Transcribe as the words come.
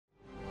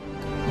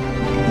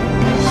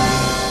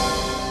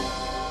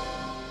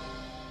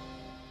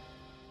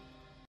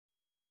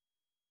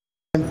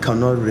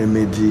cannot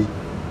remedy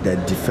the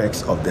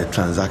defects of the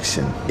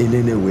transaction in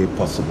any way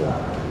possible.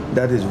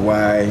 That is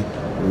why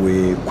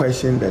we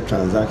question the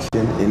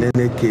transaction. In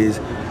any case,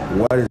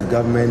 what is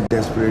government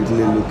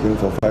desperately looking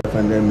for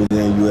 $500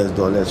 million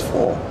US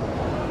for?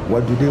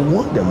 What do they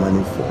want the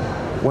money for?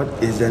 What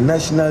is the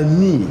national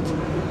need?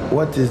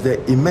 What is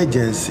the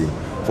emergency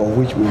for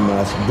which we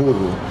must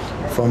borrow?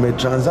 From a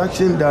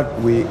transaction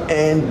that we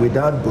earn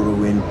without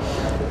borrowing,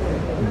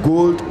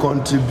 gold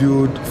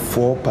contribute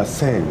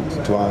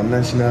 4% to our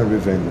national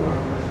revenue.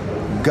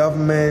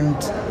 Government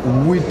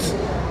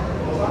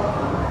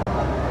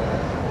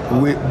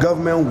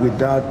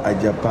without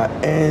Agyapa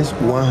earns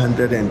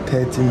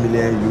 $130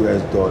 million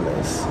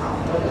US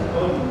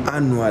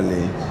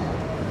annually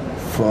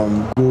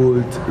from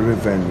gold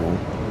revenue,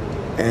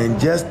 and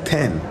just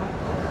 10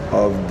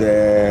 of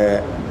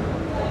the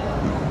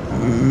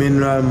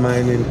mineral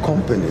mining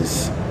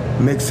companies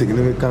make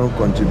significant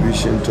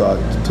contribution to our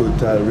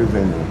total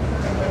revenue.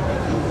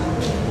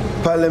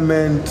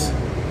 Parliament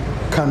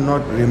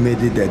cannot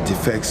remedy the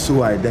defects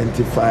so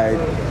identified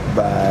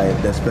by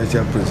the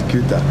special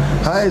prosecutor.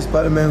 How is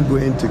Parliament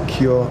going to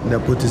cure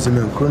nepotism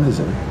and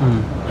cronyism?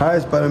 How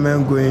is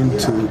Parliament going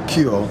to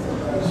cure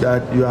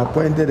that you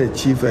appointed a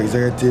chief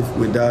executive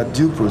without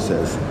due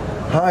process?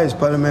 How is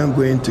Parliament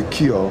going to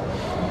cure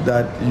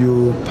that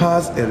you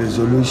pass a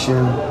resolution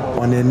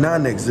on a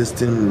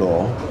non-existing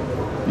law?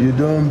 You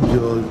don't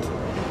build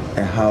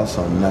a house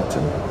on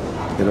nothing.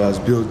 It was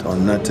built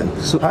on nothing.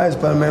 So how is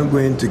Parliament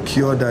going to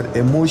cure that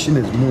a motion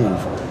is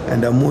moved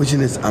and the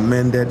motion is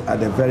amended at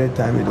the very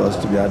time it was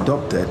to be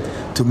adopted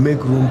to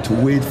make room to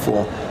wait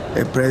for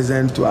a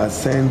president to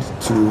assent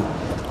to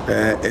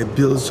a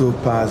bill so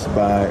passed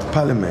by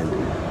Parliament?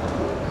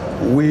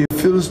 We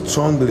feel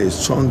strongly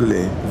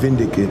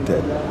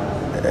vindicated.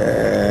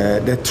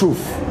 The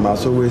truth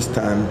must always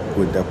stand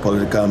with the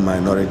political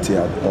minority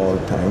at all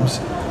times,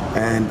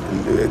 and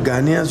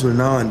Ghanaians will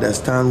now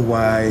understand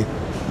why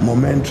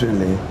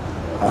momentarily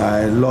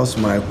I lost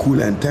my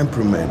cool and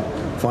temperament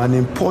for an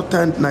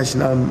important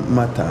national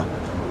matter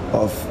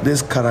of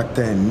this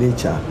character and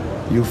nature.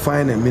 You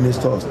find a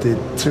minister of state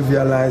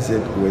trivialize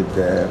it with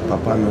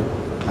Papano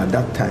at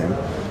that time,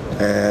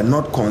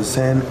 not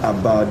concerned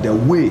about the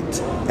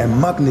weight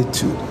and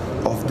magnitude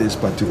of this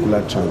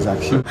particular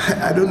transaction.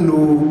 I don't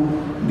know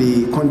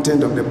the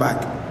content of the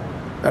bag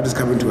that is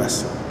coming to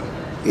us.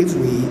 If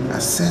we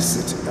assess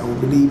it and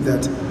we believe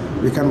that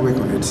we can work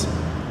on it,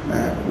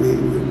 we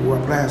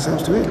will apply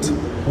ourselves to it.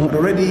 But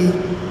already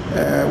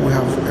we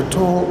have a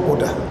tall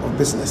order of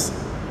business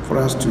for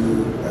us to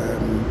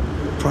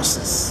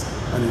process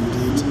and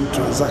indeed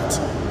transact.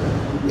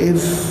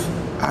 If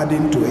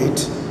adding to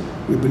it,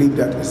 we believe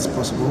that it's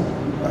possible,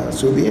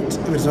 so be it.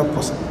 If it's not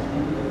possible,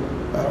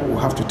 we'll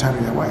have to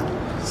tarry a while.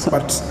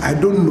 But I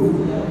don't know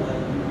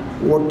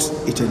what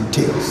it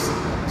entails,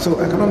 so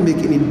I cannot make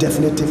any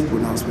definitive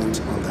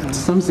pronouncement on that.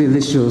 Some say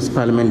this shows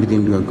Parliament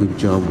didn't do a good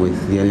job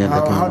with the earlier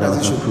document that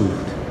was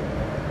approved.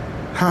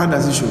 How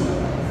does it show?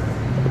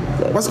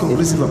 What's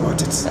conclusive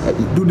about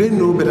it? Do they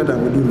know better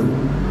than we do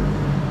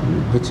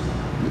know?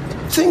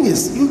 Thing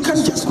is, you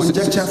can't just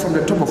conjecture from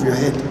the top of your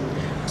head.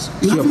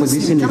 Your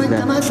position is that.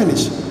 Can I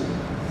finish?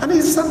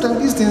 And sometimes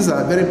these things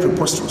are very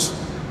preposterous.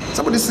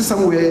 Somebody sits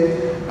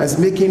somewhere as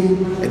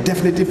making a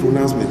definitive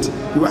pronouncement.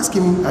 You ask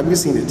him, have you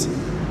seen it?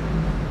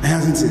 He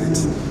hasn't seen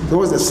it. There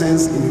was a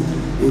sense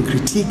in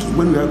critique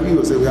when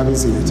we say we haven't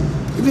seen it.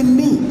 Even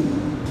me,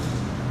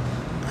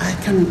 I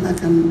can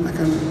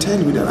tell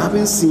you that I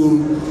haven't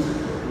seen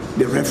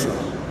the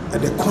referral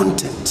and the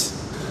content.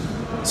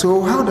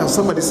 So how does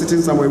somebody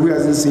sitting somewhere who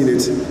hasn't seen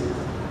it,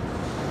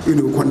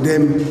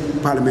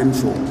 condemn Parliament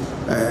for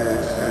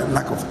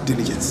lack of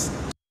diligence?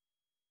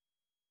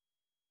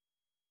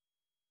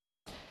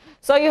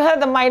 So you heard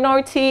the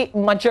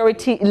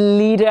majority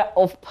leader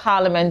of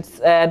Parliament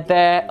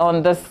there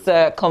on this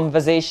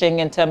conversation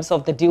in terms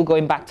of the deal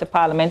going back to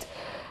Parliament.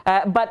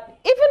 But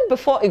even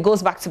before it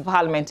goes back to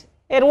Parliament,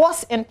 it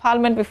was in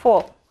Parliament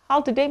before.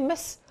 How did they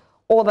miss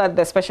all that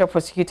the special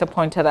prosecutor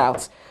pointed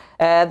out?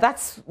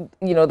 That's,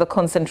 the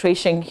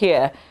concentration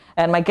here.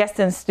 And my guest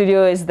in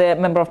studio is the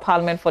Member of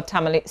Parliament for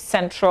Tamale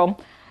Central,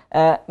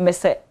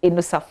 Mr.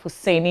 Inusa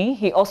Fuseini.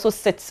 He also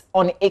sits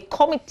on a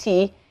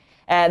committee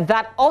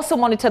that also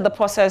monitored the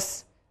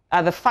process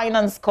at the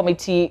Finance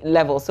Committee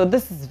level. So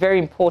this is very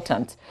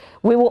important.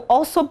 We will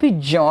also be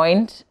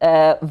joined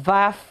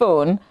via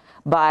phone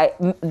by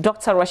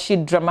Dr.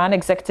 Rashid Draman,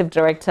 Executive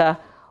Director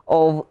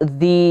of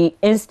the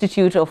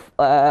Institute of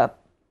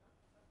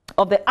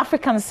the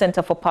African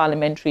Center for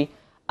Parliamentary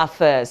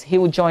Affairs. He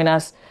will join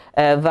us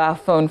via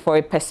phone for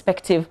a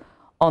perspective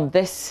on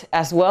this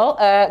as well.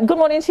 Good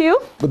morning to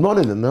you. Good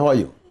morning, and how are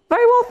you?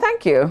 Very well,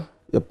 thank you.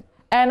 Yep.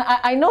 And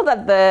I know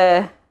that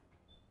the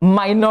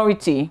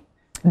minority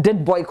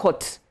did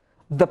boycott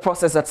the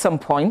process at some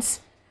points,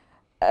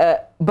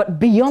 but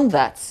beyond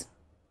that,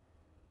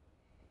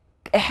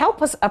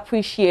 help us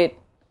appreciate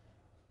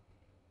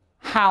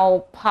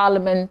how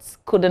Parliament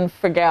couldn't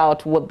figure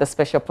out what the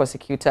special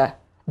prosecutor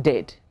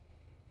did.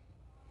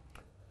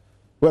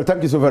 Well,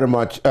 thank you so very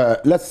much.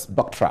 Let's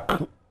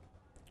backtrack.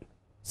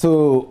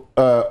 So,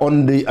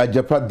 on the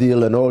Agyapa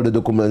deal and all the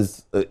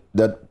documents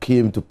that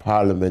came to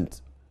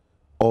Parliament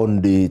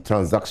on the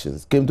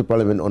transactions, came to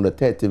Parliament on the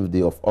 13th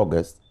day of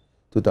August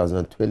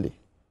 2020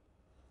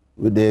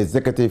 with the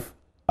executive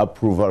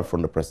approval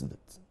from the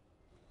President.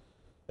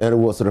 And it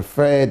was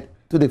referred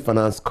to the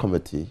Finance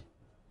Committee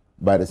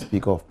by the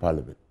Speaker of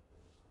Parliament.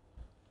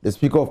 The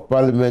Speaker of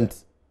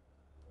Parliament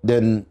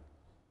then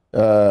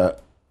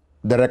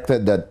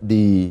directed that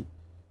the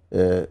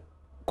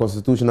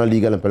Constitutional,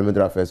 Legal and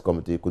Parliamentary Affairs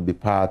Committee could be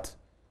part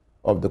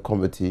of the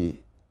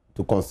committee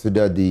to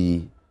consider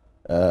the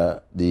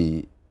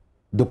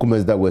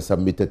documents that were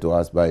submitted to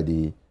us by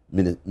the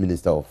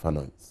Minister of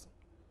Finance.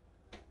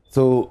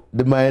 So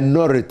the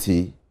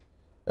minority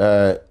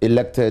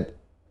elected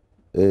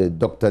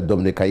Dr.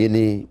 Dominic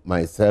Ayini,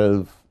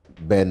 myself,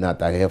 Bernard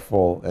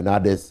Ahefo, and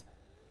others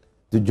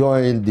to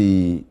join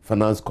the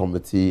Finance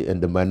Committee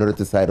and the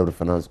minority side of the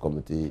Finance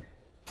Committee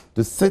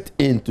to sit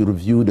in to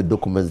review the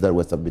documents that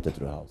were submitted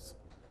to the House.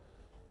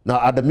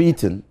 Now, at the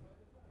meeting,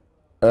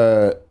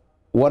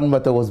 one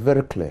matter was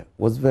very clear,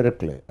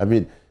 I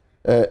mean,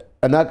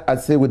 and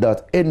I'd say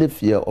without any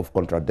fear of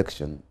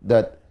contradiction,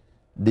 that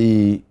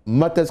the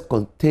matters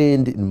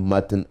contained in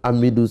Martin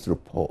Amidu's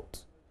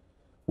report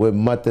were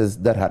matters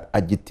that had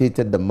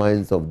agitated the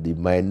minds of the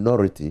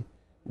minority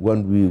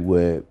when we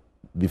were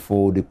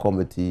before the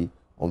Committee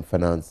on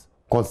Finance,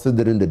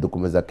 considering the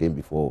documents that came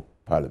before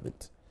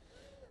Parliament.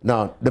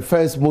 Now, the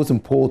first most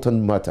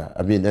important matter,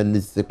 I mean, and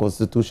it's a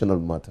constitutional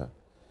matter.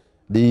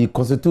 The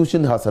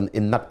Constitution has an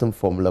enacting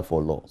formula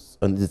for laws,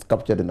 and it is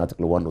captured in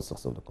Article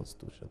 106 of the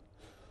Constitution.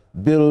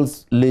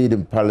 Bills laid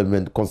in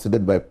Parliament,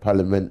 considered by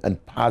Parliament,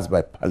 and passed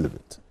by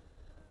Parliament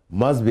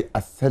must be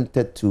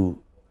assented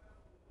to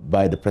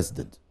by the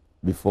President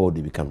before they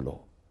become law.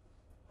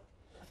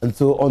 And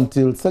so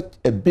until such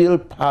a bill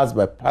passed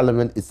by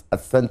Parliament is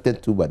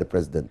assented to by the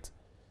President,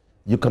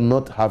 you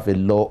cannot have a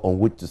law on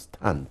which to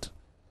stand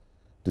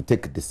to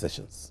take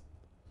decisions.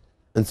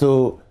 And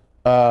so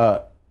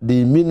the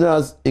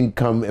Minerals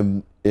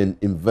Income and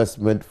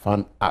Investment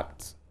Fund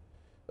Act,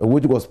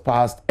 which was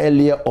passed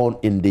earlier on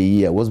in the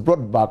year, was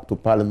brought back to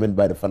Parliament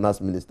by the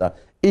Finance Minister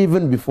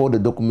even before the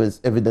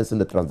documents evidencing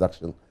the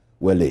transaction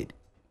were laid.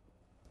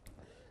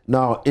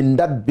 Now, in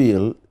that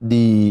bill,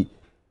 the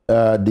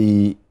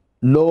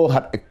law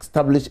had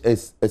established a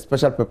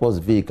special purpose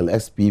vehicle,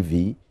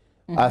 SPV,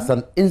 as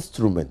an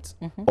instrument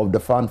of the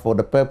fund for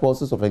the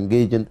purposes of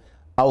engaging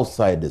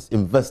outsiders,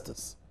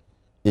 investors,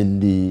 in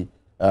the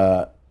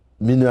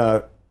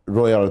mineral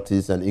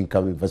royalties and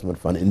income investment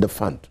fund, in the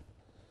fund.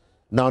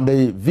 Now,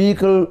 the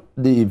vehicle,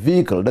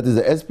 that is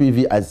the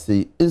SPV as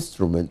the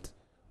instrument,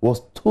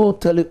 was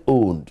totally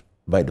owned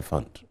by the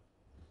fund.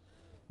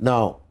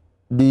 Now,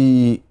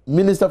 the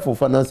Minister for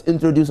Finance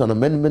introduced an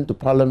amendment to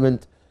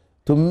Parliament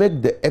to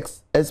make the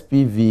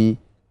SPV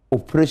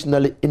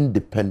operationally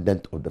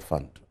independent of the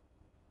fund,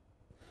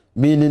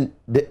 meaning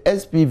the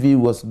SPV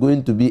was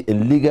going to be a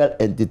legal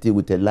entity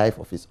with a life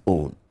of its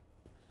own.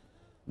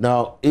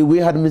 Now, we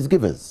had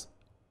misgivings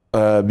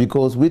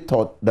because we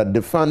thought that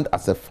the fund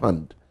as a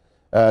fund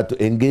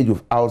to engage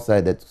with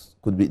outsiders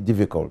could be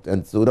difficult,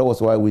 and so that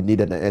was why we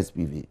needed an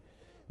SPV.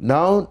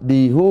 Now,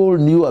 the whole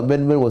new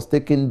amendment was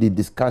taking the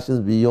discussions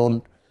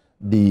beyond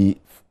the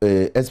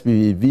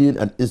SPV being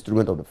an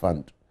instrument of the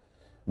fund.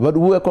 But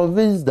we were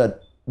convinced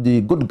that the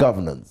good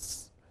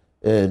governance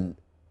and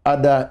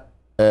other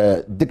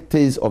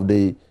dictates of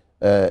the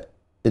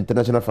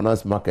international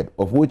finance market,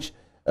 of which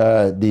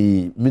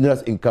the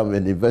Minerals Income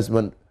and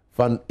Investment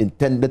Fund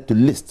intended to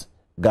list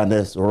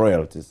Ghana's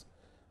royalties,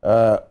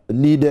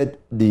 needed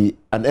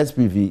an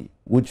SPV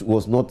which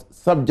was not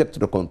subject to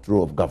the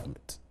control of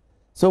government.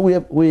 So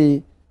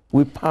we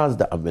passed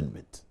the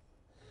amendment.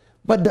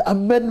 But the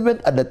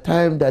amendment at the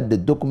time that the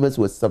documents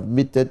were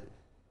submitted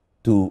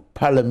to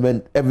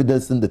Parliament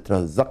evidencing the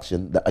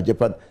transaction, the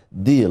Agyapa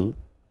deal,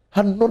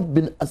 had not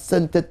been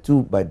assented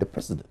to by the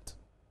President.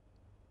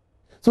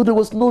 So there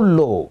was no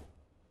law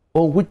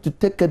on which to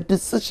take a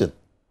decision.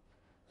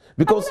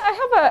 Because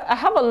I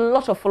have a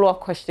lot of follow-up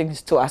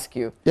questions to ask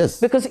you. Yes.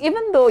 Because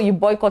even though you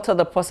boycotted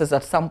the process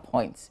at some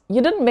point,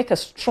 you didn't make a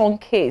strong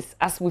case,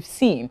 as we've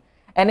seen,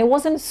 and it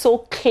wasn't so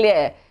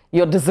clear,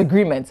 your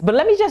disagreements. But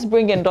let me just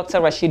bring in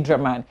Dr. Rashid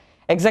Draman,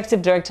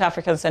 Executive Director,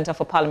 African Center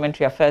for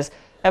Parliamentary Affairs.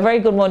 A very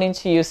good morning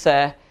to you,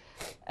 sir.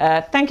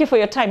 Thank you for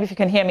your time, if you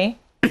can hear me.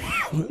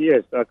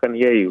 Yes, I can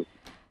hear you.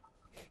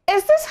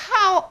 Is this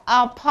how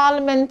our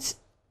Parliament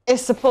is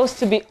supposed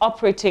to be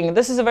operating?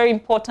 This is a very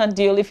important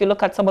deal if you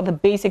look at some of the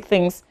basic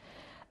things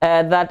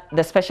that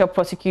the Special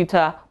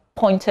Prosecutor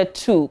pointed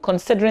to,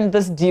 considering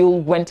this deal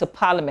went to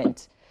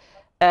Parliament.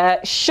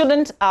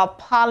 Shouldn't our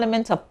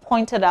Parliament have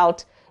pointed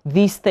out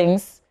these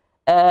things?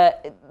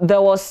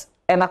 There was,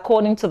 and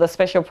according to the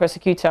Special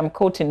Prosecutor, I'm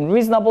quoting,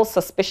 reasonable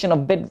suspicion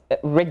of bid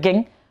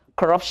rigging,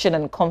 corruption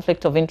and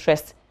conflict of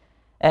interest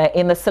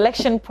in the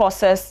selection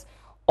process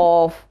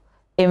of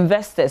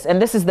investors.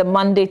 And this is the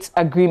mandate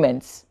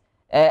agreements.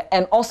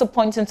 And also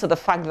pointing to the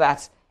fact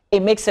that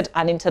it makes it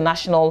an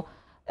international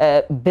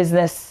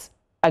business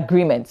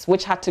agreements,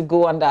 which had to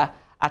go under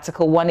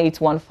Article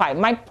 1815.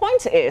 My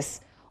point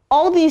is,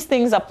 all these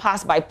things are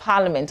passed by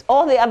Parliament.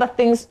 All the other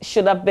things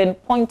should have been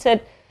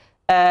pointed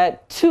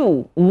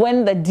to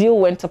when the deal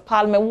went to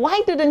Parliament.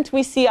 Why didn't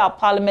we see our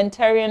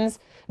parliamentarians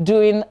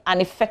doing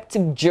an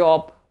effective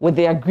job with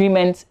the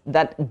agreement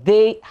that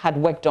they had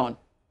worked on?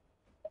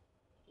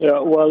 Yeah,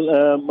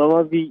 well,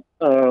 Mama V,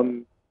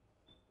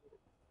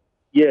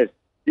 yes,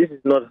 this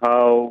is not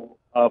how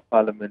our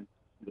Parliament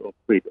should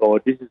operate, or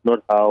this is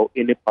not how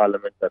any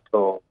Parliament at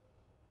all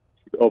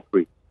should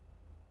operate.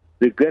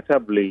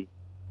 Regrettably,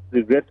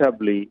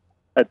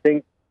 I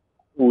think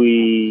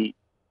we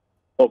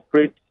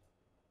operate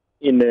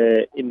in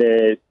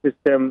a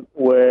system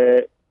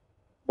where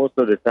most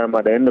of the time,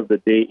 at the end of the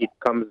day, it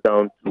comes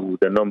down to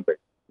the numbers.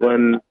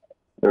 When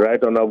the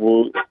Right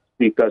Honourable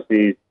Speaker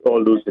says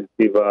all those in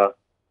favour,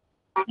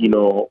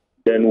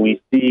 then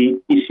we see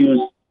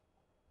issues,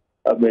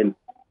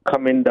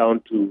 coming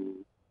down to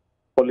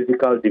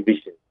political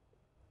division,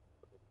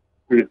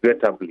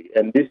 regrettably.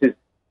 And this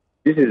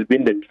has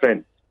been the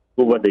trend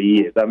over the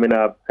years.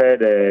 I've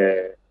heard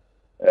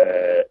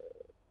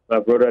my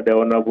brother, the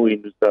Honourable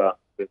Indusa,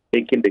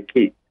 making the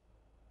case.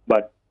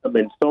 But,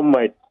 some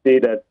might say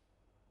that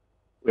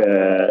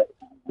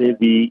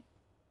maybe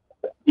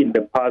in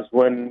the past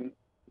when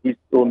his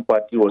own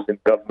party was in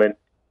government,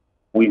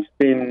 we've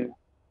seen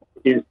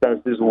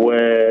instances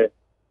where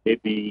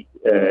maybe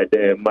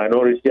the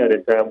minority at the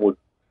time would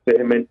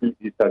vehemently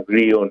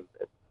disagree on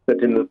a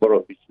certain number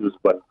of issues,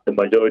 but the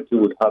majority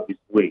would have its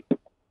way.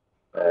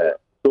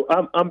 So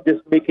I'm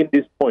just making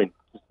this point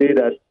to say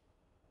that,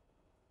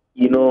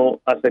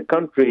 as a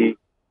country,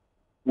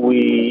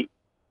 we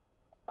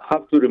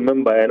have to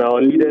remember, and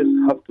our leaders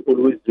have to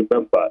always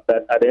remember,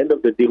 that at the end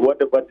of the day,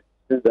 whatever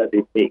decisions that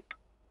they make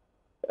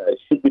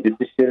should be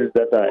decisions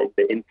that are in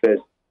the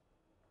interest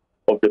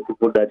of the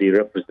people that they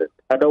represent.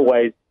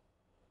 Otherwise,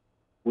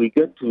 we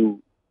get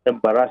to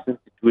embarrassing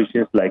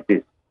situations like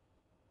this.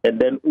 And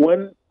then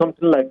when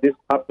something like this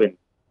happens,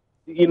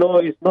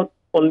 it's not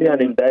only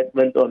an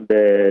indictment on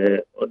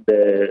the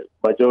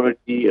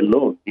majority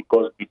alone,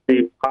 because we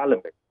say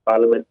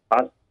Parliament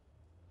has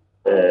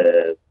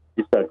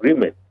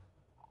disagreement.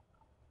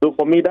 So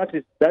for me, that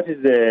is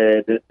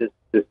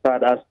the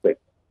sad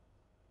aspect.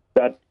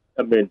 That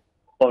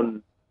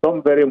on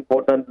some very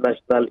important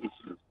national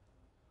issues,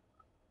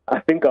 I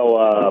think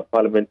our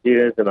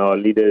parliamentarians and our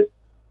leaders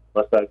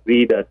must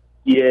agree that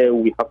here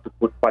we have to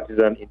put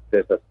partisan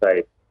interests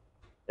aside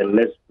and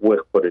let's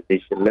work for the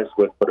nation. Let's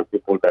work for the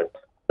people that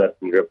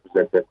we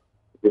represent, the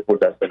people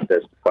that sent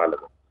us to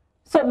Parliament.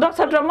 So,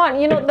 Dr.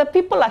 Draman, the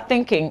people are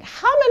thinking,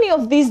 how many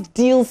of these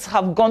deals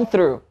have gone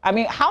through?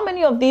 How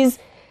many of these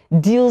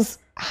deals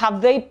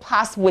have they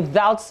passed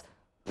without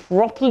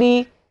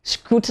properly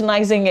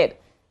scrutinizing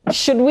it?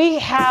 Should we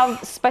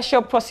have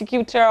special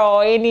prosecutor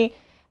or any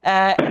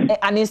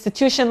an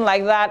institution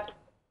like that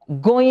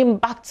going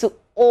back to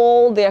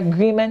all the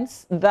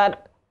agreements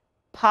that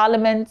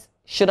Parliament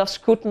should have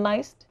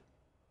scrutinized?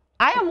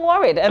 I am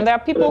worried, and there are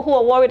people who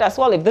are worried as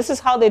well. If this is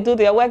how they do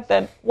their work,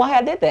 then why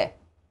are they there?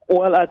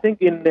 Well, I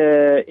think in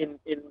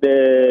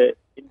the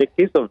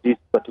case of this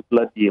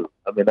particular deal,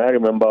 I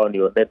remember on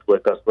your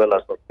network as well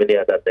as on many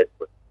other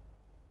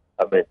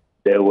networks,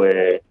 there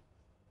were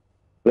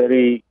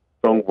very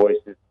strong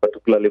voices,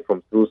 particularly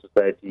from civil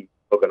society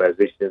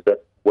organizations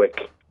that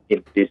work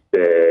in this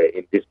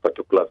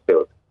particular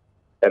field.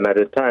 And at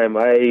the time,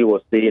 I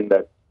was saying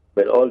that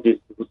all these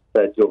civil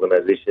society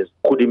organizations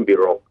couldn't be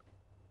wrong.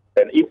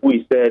 And if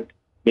we said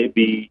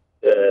maybe,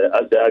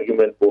 as the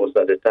argument was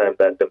at the time,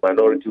 that the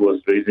minority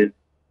was raising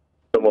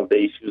some of the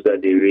issues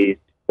that they raised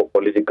for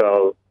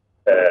political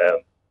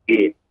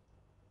gain,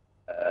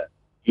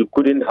 you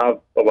couldn't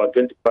have about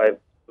 25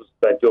 civil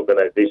society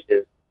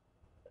organizations,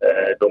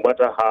 no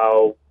matter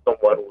how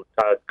someone would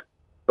tag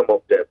some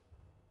of them.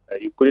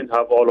 You couldn't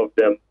have all of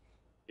them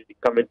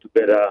coming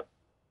together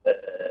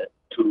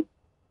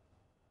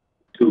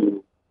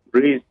to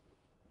raise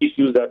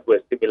issues that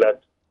were similar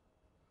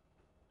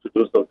to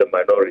those of the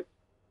minority.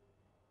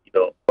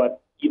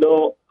 But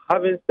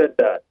having said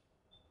that,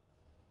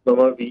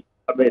 Mama V,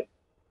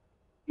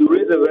 you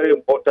raise a very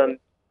important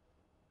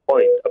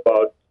point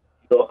about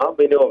how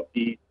many of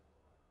these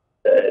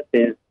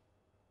things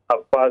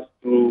have passed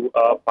through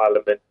our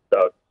Parliament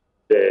without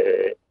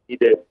the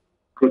needed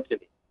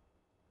scrutiny.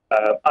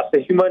 As a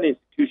human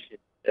institution,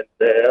 and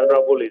the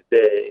Honorable is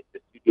there in the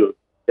studio to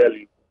tell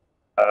you,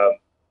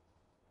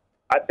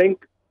 I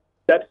think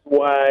that's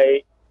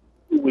why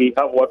we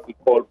have what we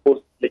call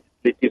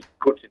post-legislative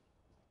scrutiny.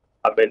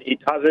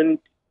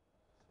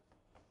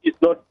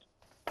 It's not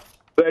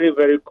very,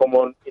 very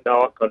common in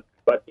our country,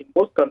 but in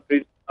most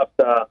countries,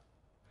 after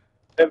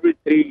every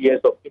 3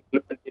 years of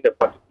implementing a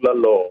particular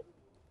law,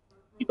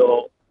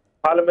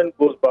 Parliament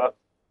goes back,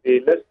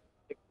 say, let's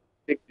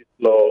take this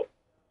law,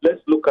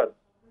 let's look at,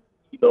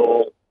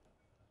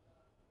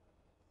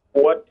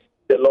 what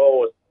the law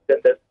was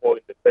intended for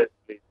in the first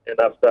place, and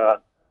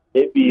after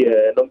maybe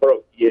a number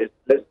of years,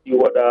 let's see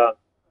whether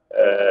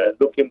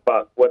looking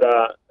back,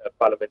 whether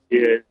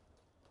parliamentarians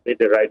made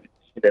the right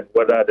decision and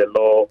whether the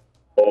law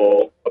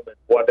or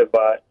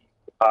whatever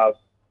you have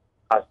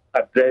has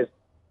addressed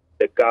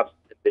the gaps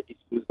and the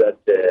issues that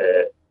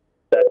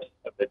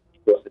it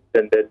was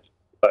intended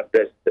to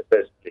address in the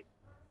first place.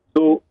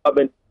 So,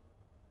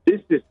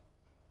 this is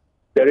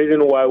the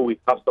reason why we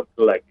have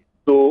something like this.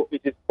 So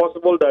it is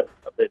possible that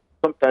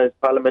sometimes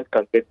Parliament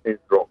can get things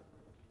wrong,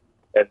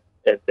 and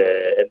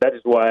that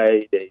is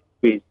why there is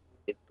space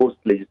in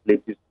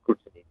post-legislative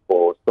scrutiny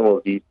for some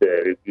of these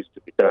reviews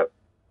to be done.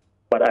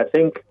 But I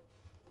think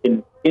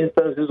in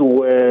instances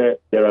where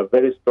there are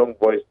very strong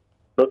voices,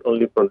 not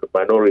only from the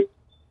minority,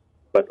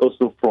 but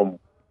also from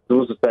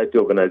civil society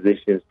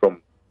organizations,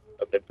 from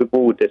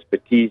people with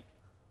expertise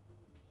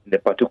in a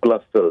particular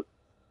field,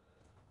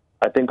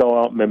 I think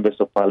our members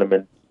of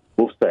Parliament,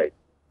 both sides,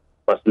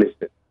 must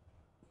listen.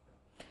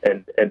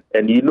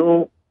 And you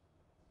know,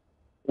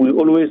 we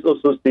always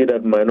also say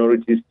that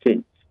minorities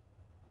change.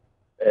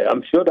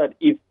 I'm sure that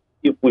if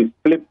we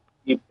flip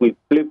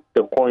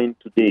the coin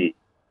today,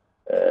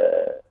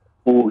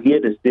 we'll hear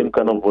the same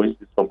kind of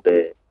voices from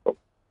the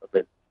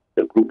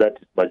group that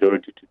is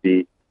majority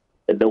today,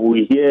 and then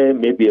we hear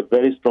maybe a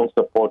very strong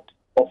support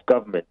of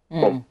government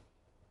from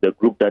the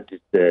group that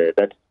is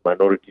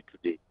minority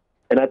today.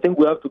 And I think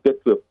we have to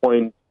get to a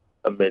point,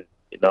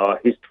 in our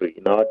history,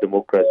 in our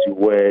democracy,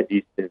 where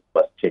these things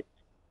must change.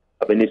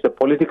 It's a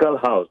political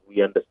house.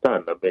 We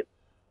understand.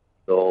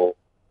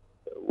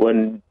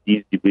 When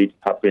these debates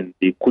happen,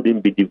 they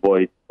couldn't be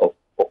devoid of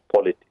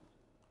politics.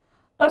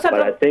 But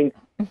I think,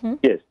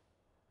 yes.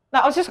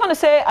 Now, I was just going to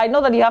say, I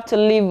know that you have to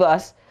leave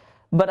us,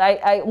 but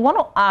I want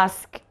to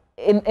ask,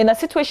 in a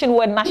situation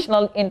where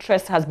national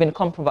interest has been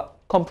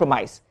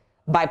compromised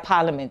by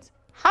Parliament,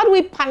 how do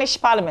we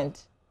punish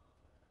Parliament?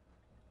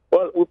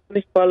 Well, we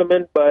punish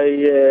Parliament by,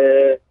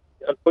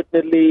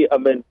 unfortunately,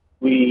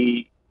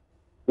 we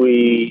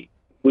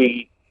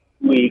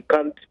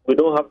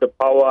don't have the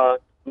power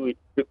to do it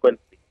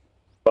frequently,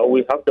 but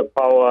we have the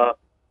power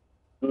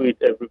to do it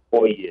every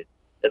 4 years.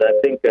 And I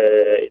think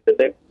in the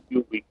next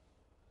few weeks,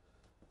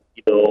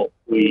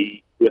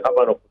 we have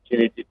an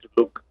opportunity to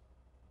look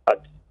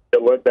at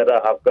the work that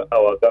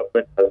our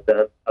government has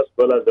done, as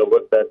well as the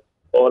work that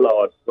all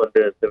our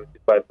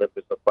 275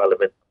 members of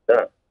Parliament have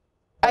done.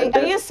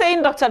 Are you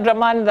saying, Dr.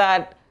 Draman,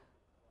 that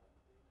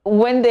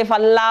when they've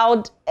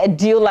allowed a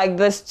deal like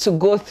this to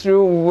go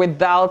through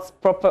without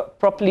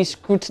properly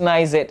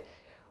scrutinize it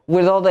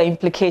with all the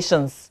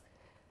implications,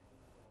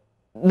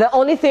 the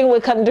only thing we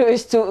can do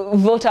is to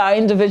vote our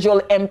individual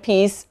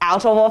MPs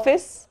out of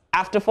office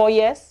after 4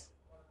 years?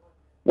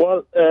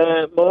 Well,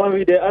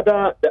 Mawami, the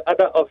other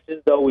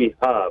options that we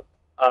have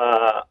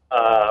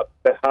are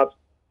perhaps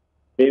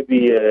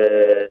maybe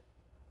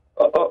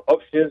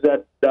options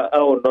that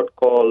I would not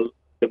call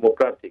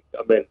democratic.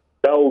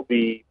 That would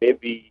be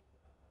maybe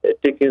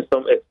taking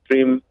some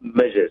extreme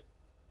measures.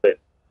 But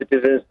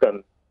citizens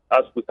can,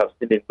 as we have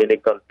seen in many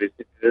countries,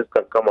 citizens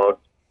can come out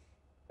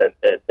and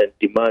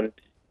demand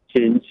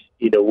change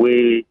in a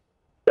way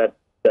that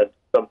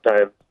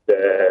sometimes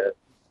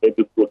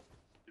maybe could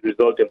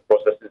result in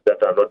processes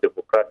that are not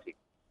democratic.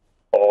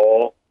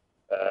 Or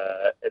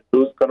and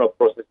those kind of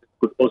processes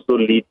could also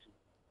lead to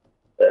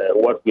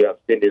what we have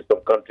seen in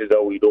some countries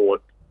that we don't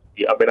want to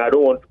see. I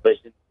don't want to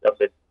mention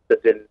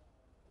certain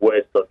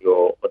words on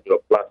your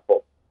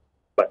platform,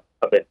 but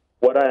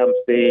what I am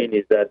saying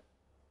is that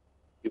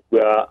if we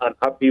are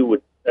unhappy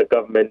with a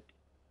government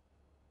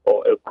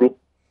or a group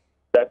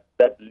that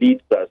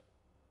leads us,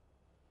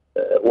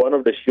 one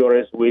of the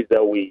surest ways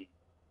that we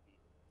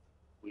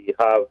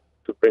have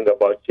to bring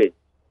about change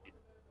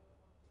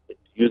is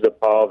to use the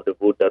power of the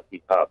vote that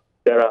we have.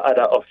 There are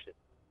other options,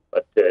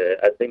 but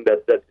I think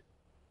that is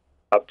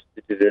up to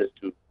citizens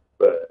to.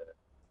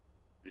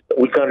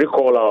 We can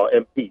recall our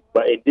MPs,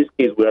 but in this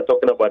case, we are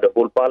talking about the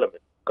whole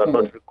Parliament. We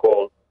cannot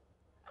recall,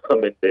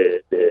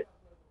 the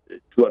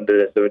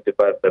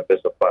 275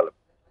 members of Parliament.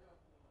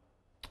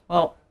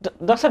 Well,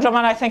 Dr.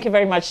 Draman, I thank you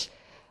very much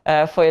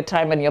for your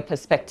time and your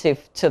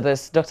perspective to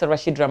this. Dr.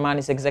 Rashid Draman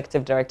is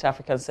Executive Director,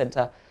 African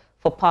Center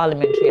for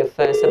Parliamentary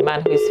Affairs, a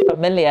man who is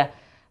familiar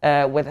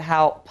with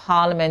how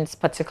parliaments,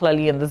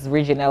 particularly in this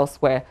region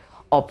elsewhere,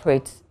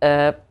 operate.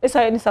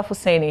 Mr.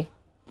 Fuseini,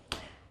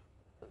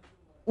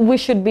 we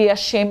should be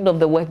ashamed of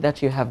the work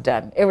that you have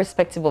done,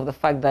 irrespective of the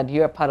fact that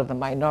you're part of the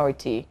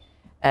minority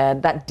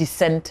that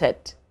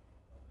dissented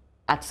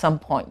at some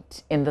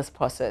point in this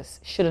process,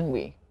 shouldn't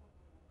we?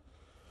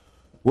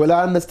 Well,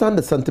 I understand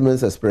the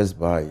sentiments expressed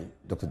by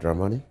Dr.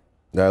 Dramani.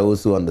 I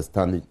also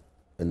understand it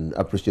and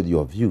appreciate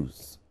your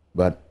views.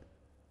 But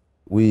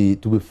to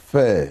be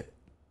fair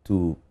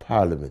to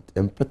Parliament,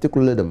 and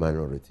particularly the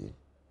minority,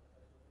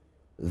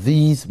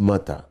 these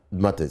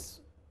matters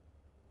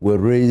were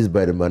raised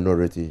by the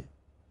minority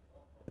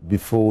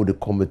before the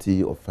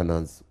Committee of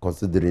Finance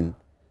considering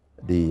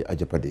the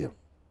Agyapa deal.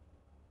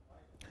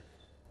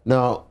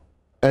 Now,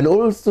 and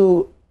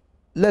also,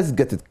 let's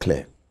get it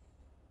clear.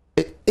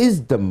 It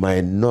is the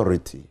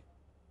minority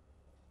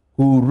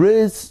who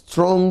raised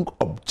strong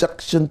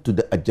objection to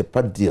the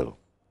Agyapa deal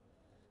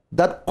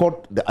that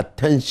caught the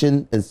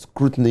attention and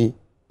scrutiny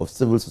of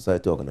civil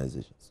society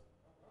organizations.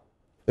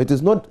 It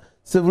is not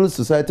civil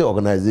society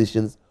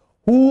organizations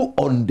who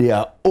on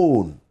their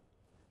own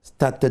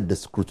started the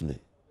scrutiny.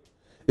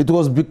 It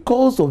was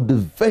because of the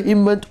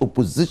vehement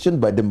opposition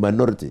by the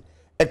minority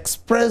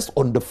expressed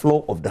on the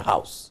floor of the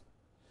House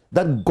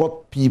that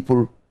got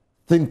people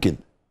thinking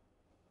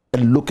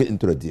and looking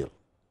into the deal.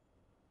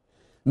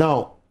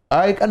 Now,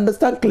 I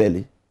understand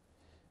clearly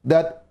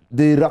that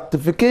the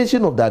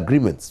ratification of the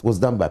agreements was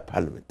done by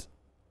Parliament.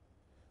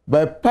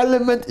 But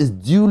Parliament is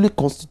duly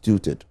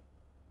constituted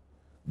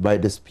by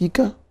the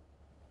Speaker,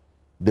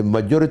 the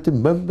majority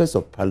members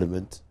of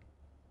Parliament,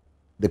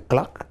 the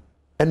clerk,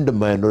 and the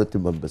minority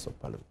members of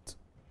Parliament.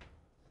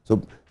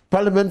 So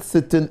Parliament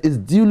sitting is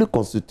duly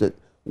constituted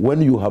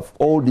when you have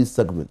all these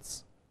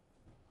segments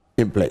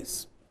in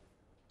place.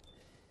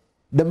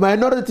 The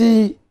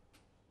minority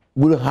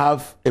will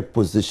have a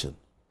position,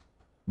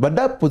 but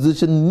that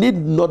position need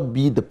not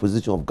be the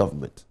position of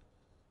government.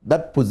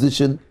 That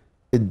position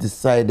is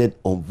decided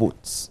on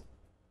votes.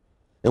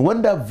 And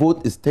when that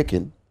vote is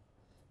taken,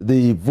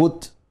 the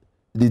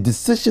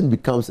decision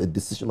becomes a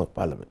decision of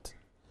Parliament.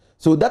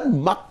 So that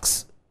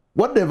marks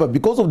whatever,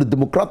 because of the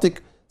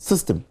democratic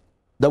system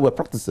that we're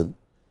practicing,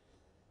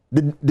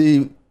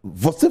 the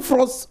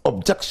vociferous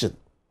objection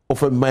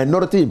of a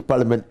minority in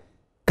Parliament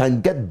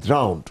can get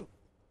drowned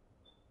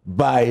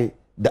by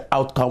the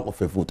outcome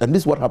of a vote. And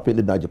this is what happened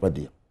in Agyapa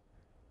deal.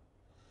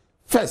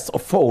 First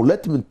of all,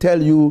 let me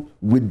tell you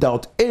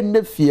without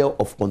any fear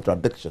of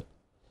contradiction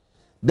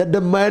that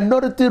the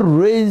minority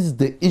raised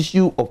the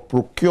issue of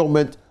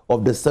procurement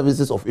of the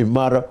services of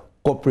Imara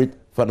Corporate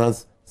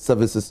Finance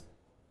Services,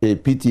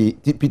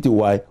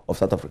 PTY of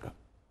South Africa.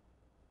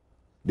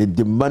 They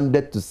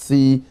demanded to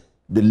see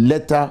the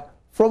letter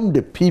from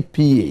the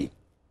PPA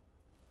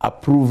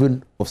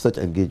approving of such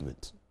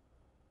engagement.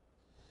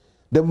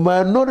 The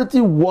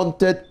minority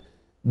wanted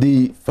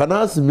the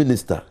finance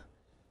minister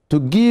to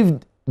give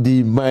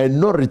the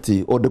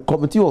minority or the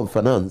Committee on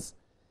Finance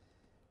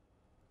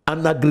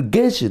an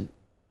aggregation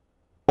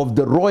of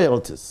the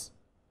royalties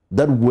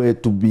that were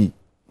to be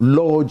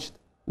lodged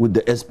with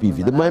the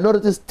SPV. The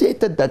minority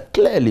stated that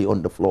clearly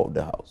on the floor of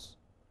the House.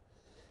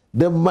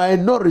 The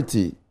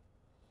minority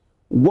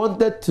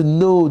wanted to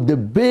know the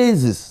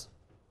basis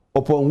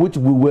upon which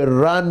we were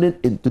running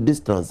into this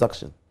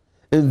transaction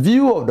in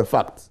view of the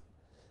fact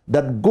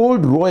that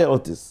gold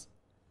royalties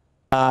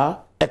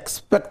are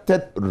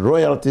expected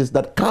royalties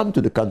that come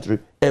to the country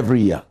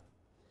every year.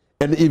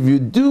 And if you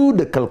do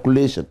the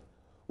calculation,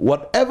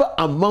 whatever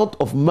amount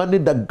of money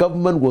the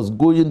government was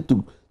going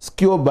to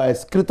secure by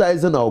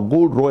securitizing our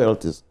gold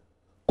royalties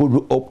could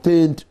be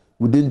obtained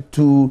within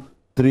 2,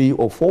 3,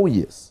 or 4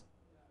 years.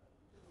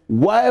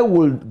 Why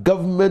would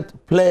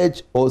government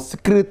pledge or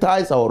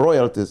securitize our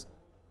royalties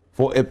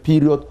for a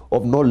period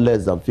of no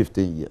less than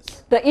 15 years?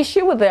 The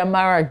issue with the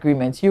Amara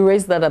agreement, you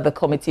raised that at the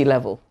committee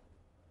level.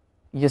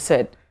 You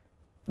said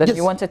that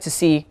you wanted to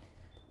see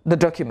the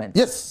document.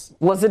 Yes.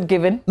 Was it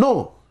given?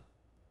 No.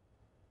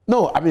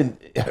 No, I mean,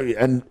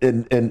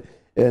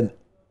 and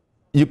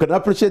you can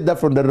appreciate that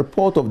from the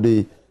report of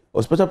the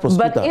special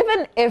prosecutor. But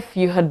even if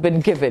you had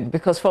been given,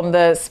 because from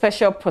the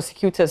special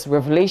prosecutor's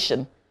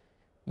revelation,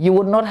 you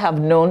would not have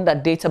known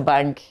that Data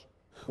Bank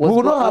was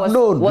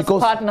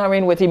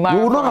partnering with Imara.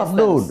 We would not have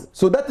known.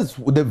 So that is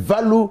the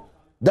value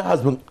that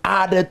has been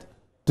added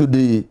to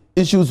the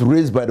issues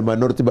raised by the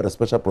minority by the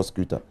special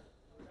prosecutor.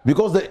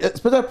 Because the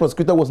special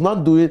prosecutor was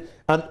not doing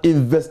an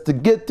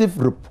investigative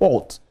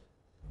report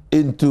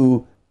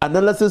into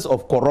analysis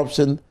of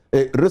corruption,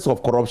 risk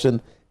of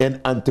corruption, and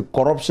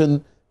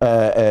anti-corruption,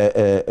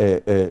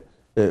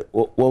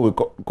 what we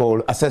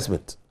call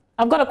assessment.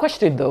 I've got a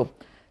question though.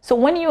 So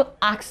when you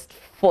asked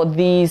for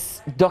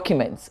these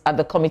documents at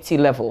the committee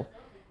level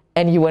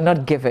and you were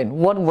not given,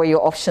 what were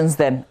your options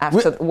then?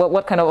 After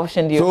what kind of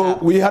option do you have?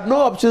 So we had no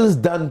options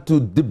than to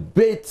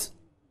debate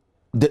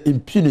the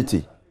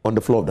impunity on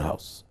the floor of the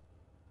House.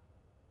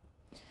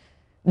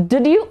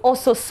 Did you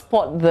also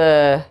spot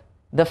the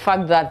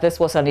fact that this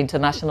was an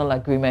international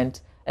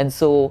agreement and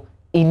so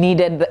it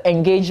needed the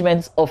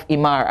engagement of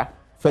Imara?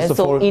 First of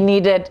all, it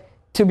needed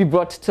to be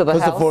brought to the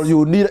House? First of all,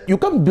 you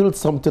can't build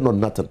something on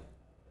nothing.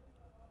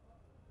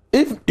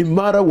 If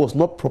Imara was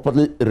not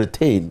properly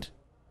retained,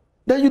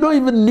 then you don't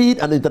even need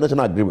an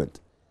international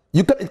agreement.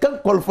 It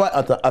can't qualify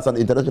as an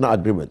international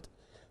agreement.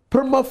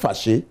 Prima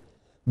facie,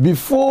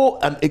 before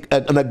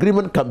an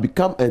agreement can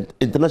become an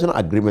international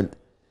agreement,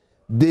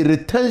 the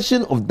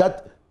retention of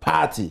that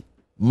party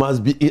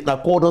must be in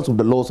accordance with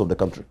the laws of the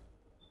country.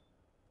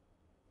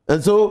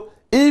 And so,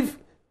 if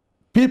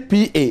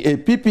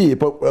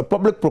PPA, a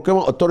Public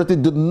Procurement Authority,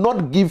 did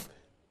not give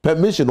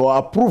permission or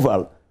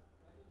approval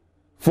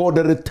for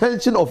the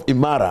retention of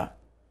Imara,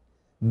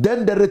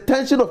 then the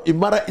retention of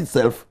Imara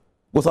itself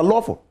was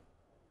unlawful,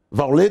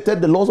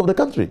 violated the laws of the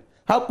country.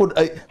 How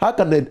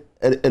can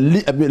a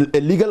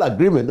legal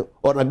agreement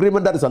or an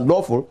agreement that is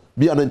unlawful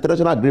be an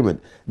international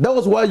agreement? That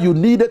was why you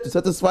needed to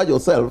satisfy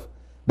yourself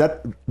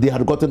that they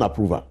had gotten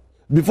approval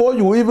before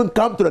you even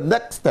come to the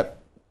next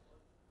step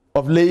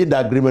of laying the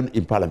agreement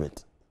in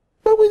Parliament.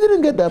 But we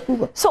didn't get the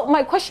approval. So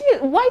my question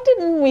is, why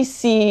didn't we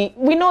see,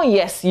 we know,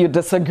 yes, you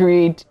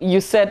disagreed,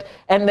 you said,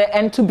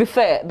 and to be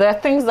fair, there are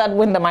things that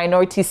when the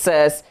minority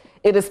says,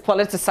 it is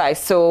politicized.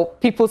 So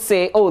people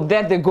say, oh,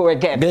 there they go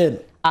again.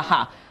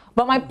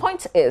 But my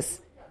point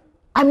is,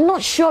 I'm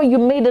not sure you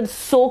made it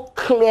so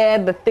clear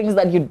the things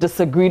that you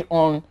disagreed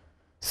on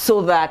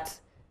so that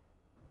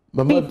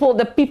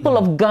the people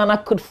of Ghana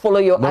could follow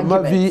your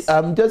arguments.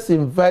 I'm just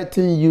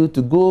inviting you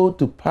to go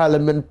to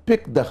Parliament,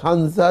 pick the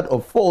Hansard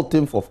of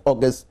 14th of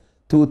August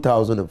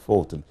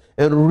 2014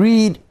 and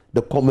read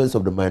the comments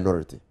of the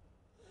minority.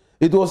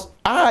 It was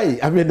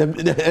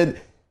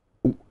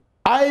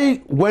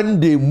when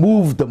they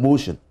moved the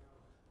motion,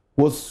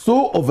 was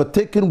so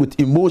overtaken with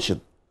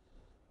emotion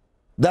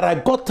that I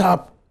got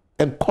up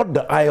and caught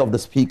the eye of the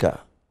speaker.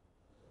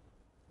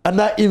 And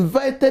I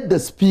invited the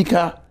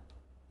speaker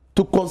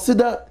to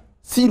consider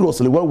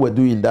seriously what we're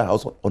doing in that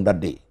house on that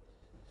day.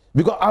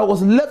 Because I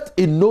was left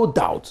in no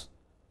doubt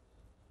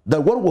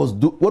that what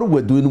we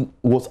were doing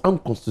was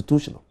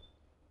unconstitutional.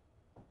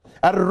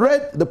 I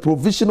read the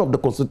provision of the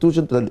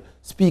Constitution to the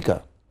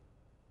speaker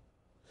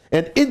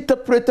and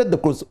interpreted the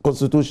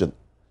Constitution,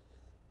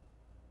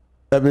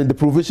 the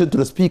provision to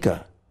the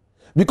speaker,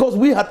 because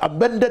we had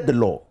amended the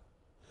law.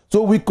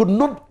 So we could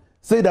not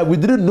say that we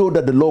didn't know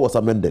that the law was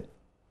amended.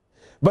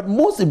 But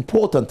most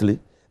importantly,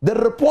 the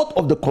report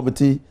of the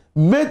committee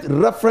made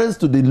reference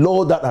to the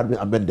law that had been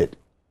amended.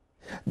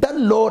 That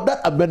law, that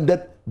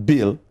amended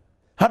bill,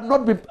 had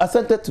not been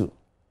assented to.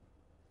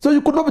 So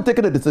you could not be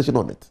taking a decision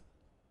on it.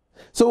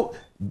 So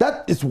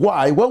that is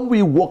why when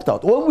we walked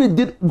out, we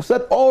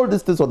said all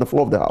these things on the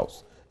floor of the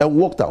House and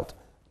walked out,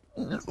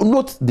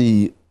 note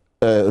the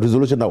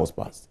resolution that was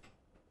passed.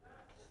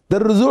 The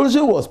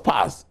resolution was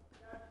passed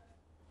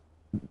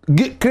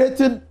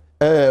creating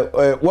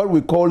what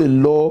we call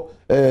in law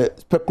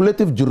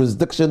speculative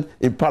jurisdiction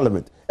in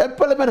Parliament. And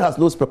Parliament has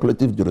no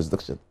speculative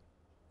jurisdiction.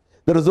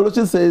 The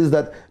resolution says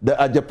that the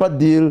Agyapa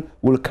deal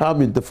will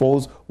come into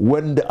force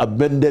when the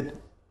amended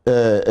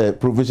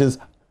provisions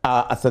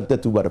are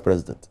assented to by the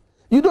President.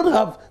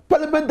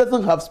 Parliament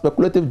doesn't have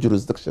speculative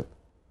jurisdiction.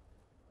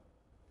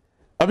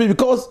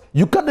 Because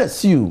you can't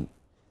assume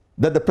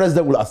that the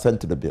President will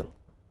assent to the bill.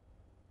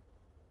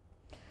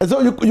 And so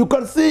you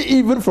can see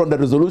even from the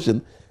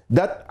resolution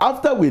that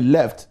after we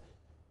left,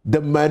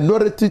 the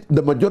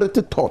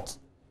majority thought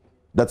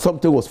that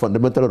something was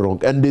fundamentally wrong,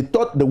 and they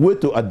thought the way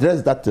to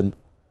address that thing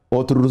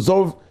or to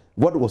resolve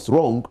what was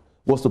wrong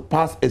was to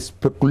pass a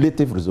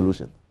speculative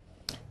resolution.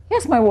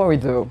 Here's my worry,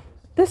 though.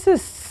 This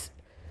is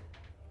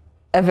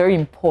a very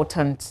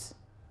important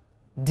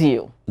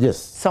deal. Yes.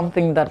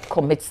 Something that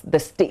commits the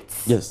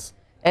states. Yes.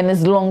 And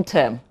is long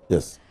term.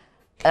 Yes.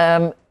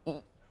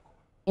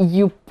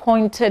 You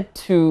pointed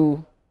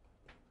to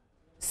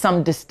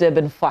some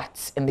disturbing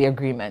facts in the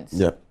agreement.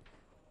 Yeah.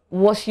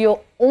 Was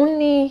your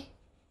only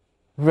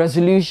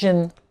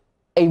resolution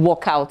a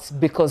walkout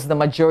because the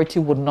majority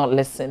would not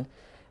listen?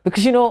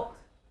 Because,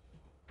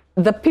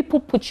 the people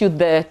put you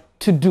there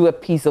to do a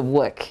piece of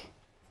work.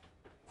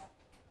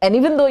 And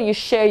even though you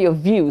share your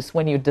views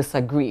when you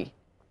disagree,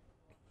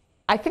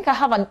 I think I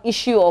have an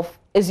issue of,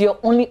 is your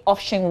only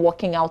option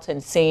walking out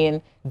and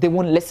saying they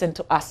won't listen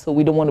to us, so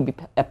we don't want to be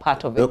a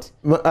part of it?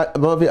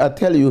 Mavi, I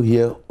tell you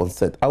here on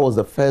set, I was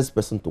the first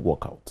person to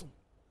walk out.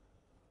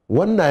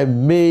 When I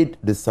made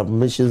the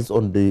submissions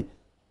on the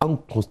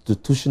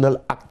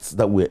unconstitutional acts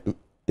that we're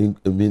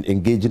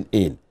engaging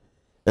in,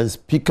 and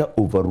Speaker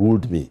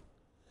overruled me,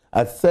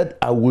 I said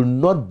I will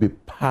not be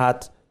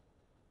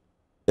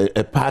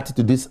a party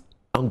to this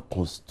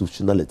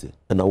unconstitutionality,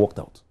 and I walked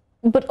out.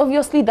 But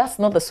obviously that's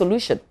not the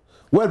solution.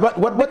 Well, what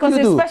do you do? Because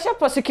the special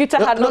prosecutor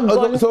had not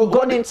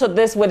gone into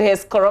this with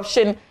his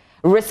corruption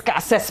risk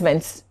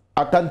assessments.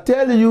 I can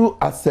tell you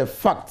as a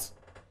fact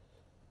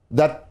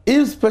that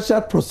if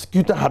special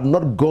prosecutor had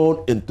not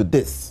gone into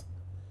this,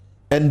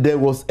 and there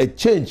was a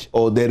change,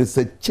 or there is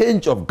a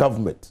change of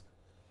government,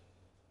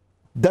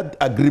 that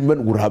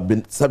agreement would have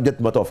been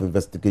subject matter of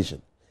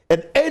investigation.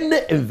 And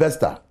any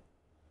investor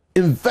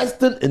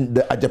investing in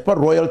the Agyapa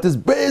royalties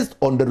based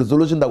on the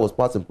resolution that was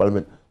passed in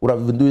Parliament would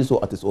have been doing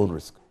so at his own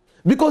risk.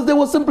 Because there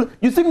was simply,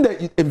 you think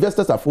the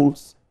investors are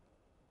fools?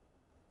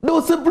 There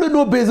was simply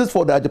no basis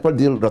for the Agyapa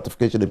deal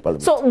ratification in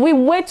Parliament. So we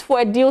wait for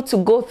a deal to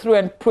go through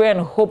and pray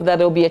and hope that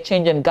there will be a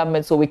change in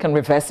government so we can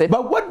reverse it.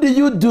 But what do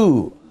you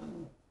do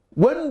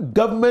when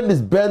government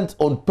is bent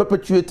on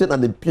perpetuating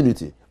an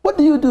impunity? What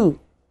do you do?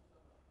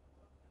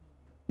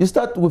 You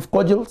start with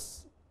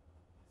cordials.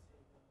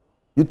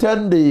 You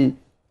turn the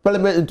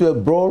Parliament into a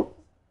brawl.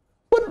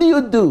 What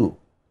do?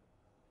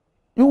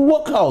 You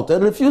walk out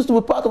and refuse to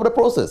be part of the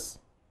process.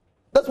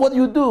 That's what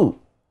you do.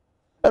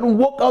 And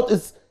walk out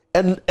is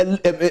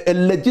a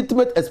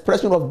legitimate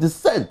expression of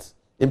dissent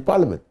in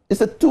Parliament. It's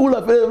a tool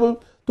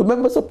available to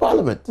members of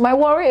Parliament. My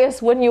worry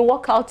is when you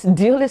walk out,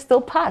 deal is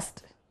still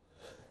passed.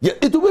 Yeah,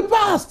 it will be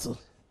passed.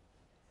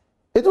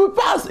 It will be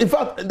passed. In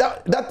fact,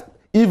 that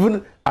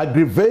even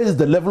aggravates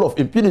the level of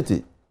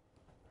impunity.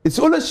 It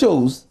only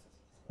shows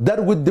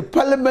that with the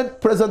Parliament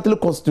presently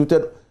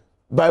constituted,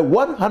 by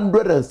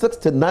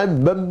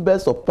 169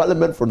 members of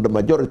parliament from the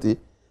majority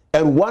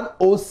and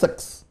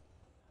 106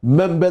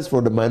 members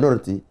from the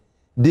minority,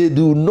 they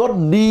do not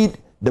need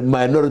the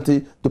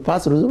minority to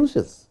pass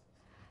resolutions.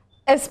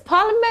 Is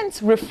Parliament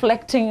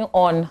reflecting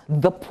on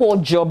the poor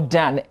job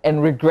done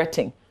and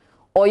regretting?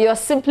 Or you're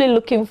simply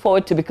looking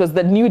forward to, because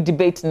the new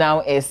debate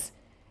now is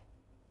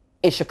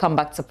it should come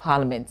back to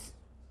Parliament?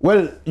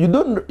 Well, you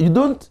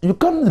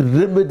can't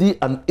remedy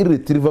an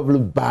irretrievably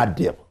bad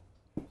deal.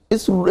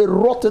 It's a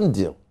rotten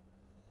deal.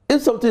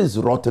 If something is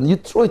rotten, you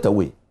throw it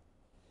away.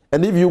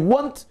 And if you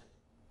want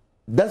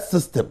that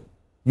system,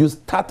 you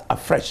start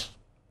afresh.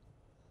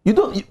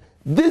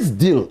 This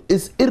deal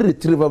is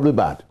irretrievably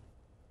bad.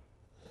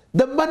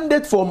 The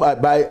mandate form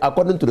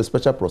according to the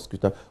special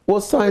prosecutor,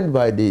 was signed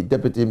by the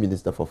Deputy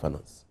Minister for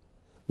Finance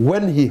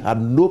when he had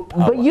no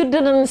power. But you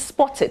didn't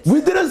spot it.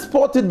 We didn't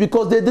spot it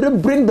because they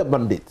didn't bring the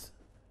mandate.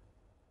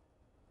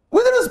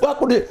 We didn't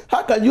spot it.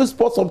 How can you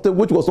spot something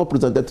which was not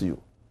presented to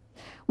you?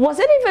 Was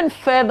it even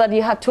fair that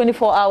you had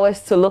 24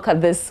 hours to look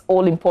at this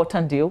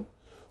all-important deal?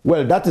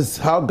 Well, that is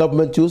how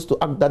government chose to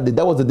act that day.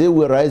 That was the day we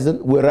were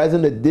rising. We were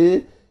rising the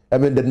day, the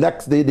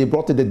next day, they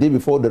brought it the day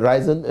before the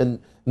rising, and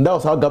that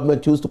was how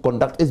government chose to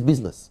conduct its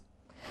business.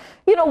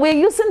 You know, we're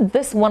using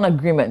this one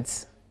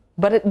agreement,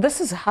 but this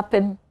has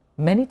happened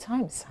many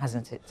times,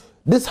 hasn't it?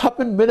 This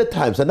happened many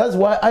times, and that's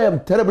why I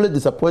am terribly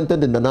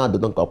disappointed in Nana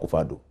Addo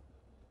Akufo-Addo.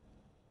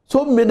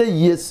 So many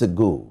years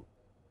ago,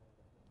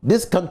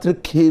 this country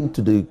came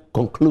to the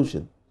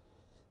conclusion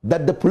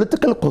that the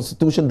political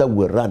constitution that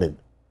we're running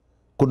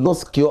could not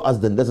secure us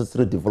the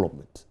necessary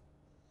development.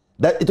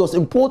 That it was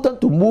important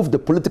to move the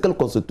political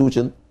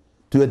constitution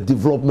to a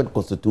development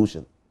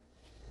constitution.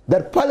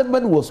 That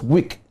Parliament was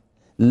weak,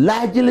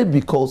 largely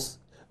because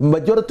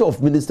majority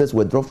of ministers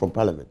were dropped from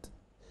Parliament.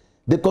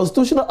 The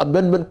Constitutional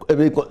Amendment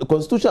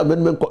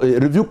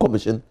Review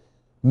Commission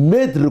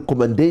made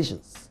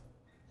recommendations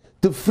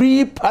to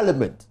free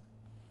Parliament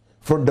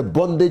from the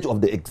bondage of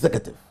the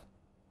executive.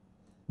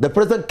 The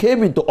president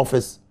came into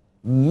office,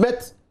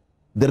 met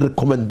the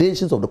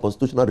recommendations of the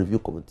Constitutional Review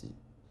Committee,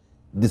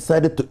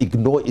 decided to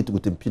ignore it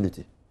with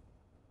impunity.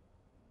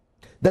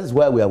 That's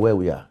why we are where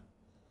we are.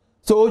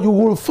 So you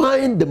will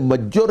find the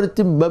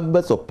majority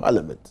members of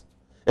Parliament,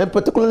 and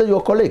particularly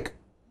your colleague,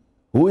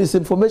 who is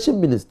Information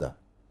Minister,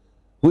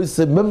 who is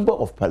a member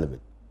of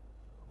Parliament,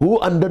 who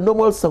under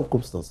normal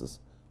circumstances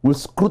will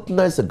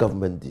scrutinize a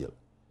government deal.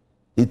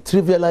 He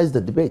trivialized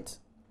the debate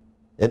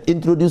and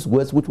introduced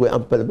words which were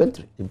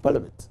unparliamentary in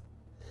Parliament.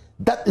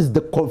 That is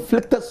the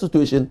conflicted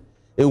situation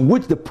in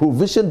which the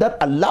provision that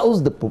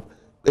allows the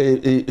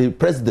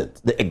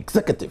president, the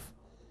executive,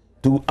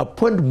 to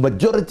appoint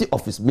majority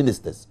of his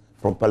ministers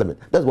from Parliament.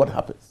 That's what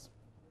happens.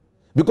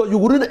 Because you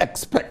wouldn't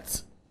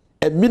expect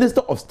a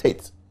minister of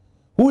state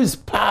who is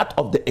part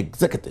of the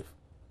executive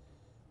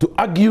to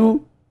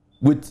argue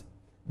with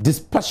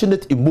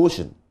dispassionate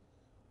emotion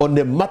on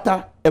a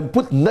matter and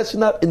put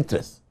national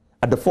interest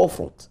at the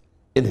forefront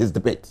in his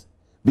debate.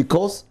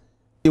 Because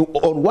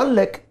on one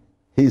leg,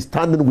 he is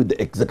standing with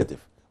the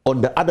executive.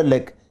 On the other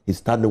leg, he's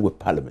standing with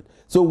Parliament.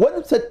 So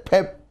when said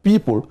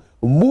people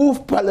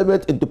move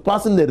Parliament into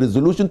passing a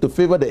resolution to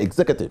favor the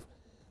executive,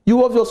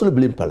 you obviously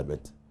blame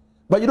Parliament.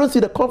 But you don't see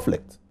the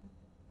conflict.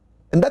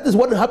 And that is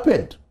what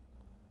happened.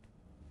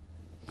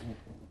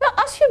 Now,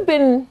 as you've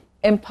been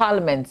in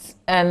Parliament,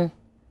 and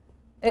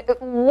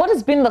what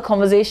has been the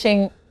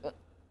conversation,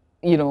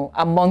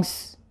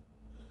 amongst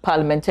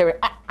parliamentarians?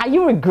 Are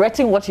you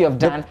regretting what you have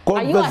done?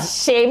 Are you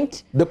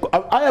ashamed?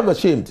 I am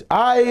ashamed.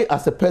 I,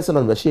 as a person,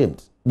 am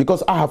ashamed.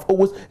 Because I have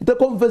always, the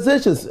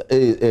conversations,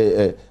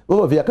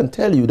 I can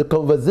tell you, the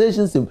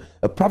conversations,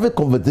 private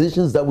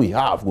conversations that we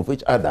have with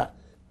each other,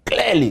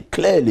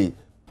 clearly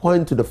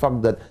point to the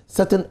fact that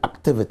certain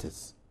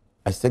activities,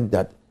 I said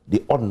that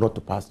they ought not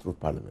to pass through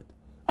Parliament.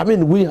 I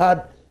mean, we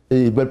had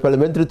a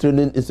Parliamentary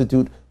Training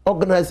Institute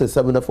organize a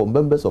seminar for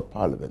members of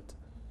Parliament,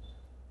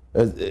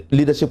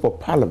 leadership of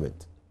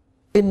Parliament.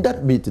 In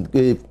that meeting,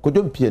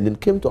 Kojom Pianin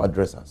came to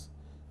address us,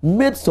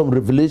 made some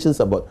revelations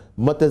about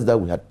matters that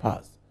we had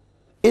passed.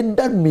 In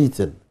that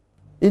meeting,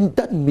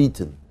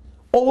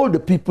 all the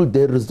people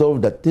there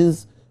resolved that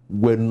things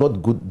were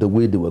not good the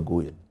way they were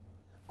going.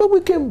 But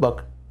we came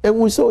back and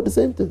we saw the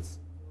same things.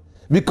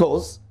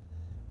 Because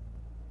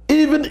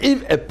even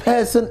if a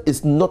person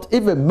is not,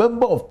 if a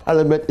member of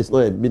Parliament is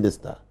not a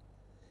minister,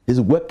 he's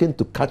working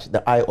to catch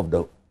the eye of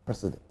the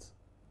president.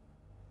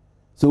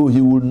 So he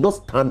will not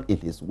stand in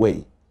his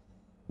way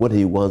when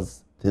he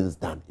wants things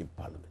done in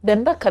Parliament.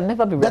 Then that can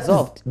never be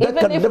resolved.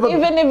 Even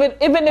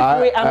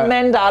if we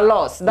amend our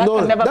laws, that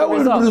can never be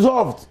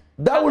resolved.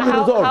 That will be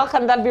resolved. How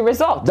can that be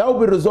resolved? That will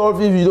be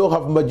resolved if you don't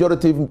have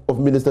majority of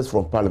ministers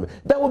from Parliament.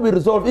 That will be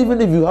resolved even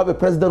if you have a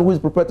president who is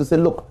prepared to say,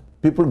 look,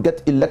 people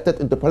get elected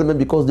into Parliament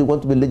because they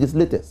want to be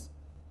legislators.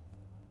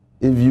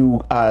 If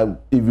you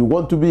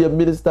want to be a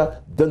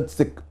minister, don't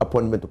seek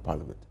appointment to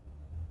Parliament.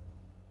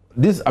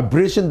 This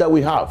aberration that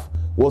we have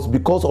was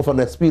because of an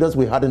experience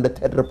we had in the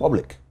Third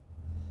Republic.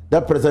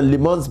 That President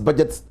Liman's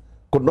budgets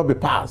could not be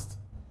passed.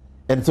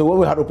 And so when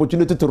we had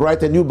opportunity to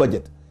write a new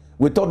budget,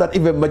 We thought that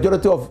if a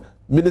majority of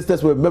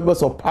ministers were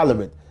members of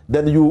parliament,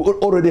 then you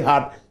already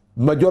had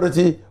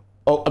majority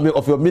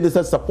of your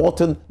ministers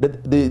supporting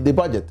the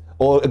budget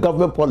or a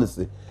government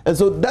policy. And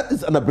so that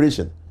is an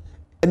aberration.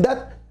 And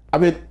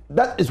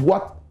that is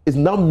what is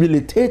now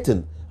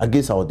militating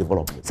against our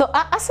development. So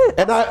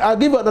I'll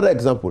give you another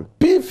example.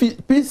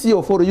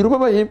 PC04, you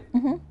remember him?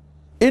 Mm-hmm.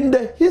 In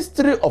the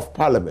history of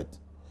parliament,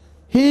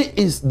 he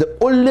is the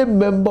only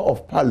member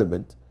of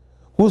parliament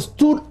who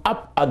stood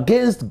up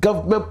against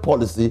government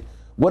policy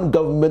when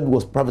government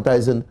was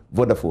privatizing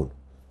Vodafone.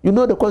 You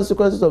know the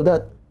consequences of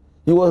that?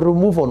 He was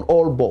removed on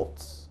all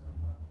boards.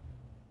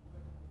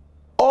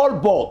 All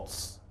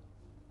boards.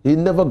 He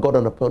never got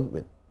an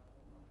appointment.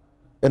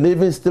 And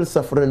even still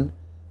suffering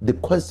the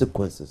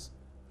consequences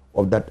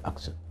of that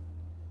action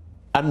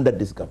under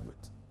this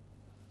government.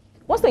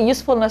 What's the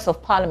usefulness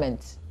of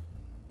parliament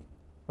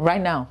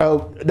right now?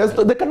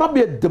 There cannot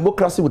be a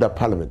democracy without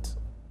parliament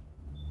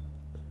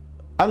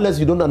unless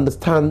you don't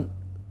understand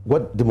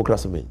what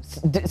democracy means.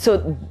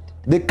 So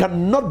there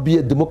cannot be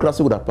a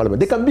democracy without parliament.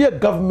 There can be a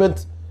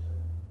government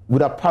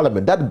without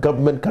parliament. That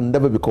government can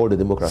never be called a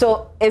democracy.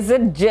 So is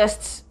it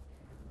just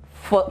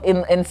for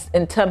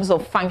in terms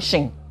of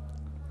function,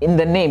 in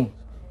the name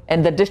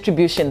and the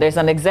distribution? There's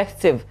an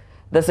executive,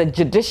 there's a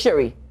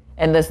judiciary,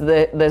 and there's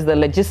the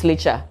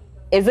legislature.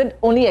 Is it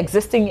only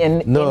existing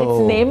in its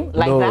name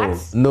like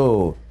that?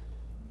 No.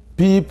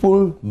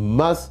 People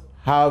must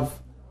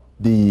have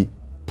the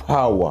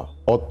power,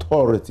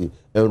 authority,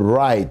 and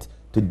right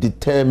to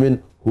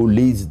determine who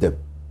leads them.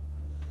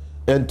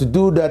 And to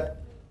do that,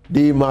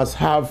 they must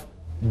have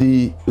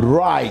the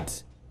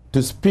right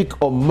to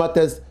speak on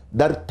matters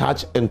that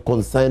touch and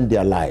concern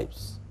their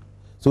lives.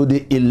 So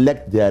they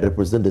elect their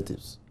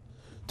representatives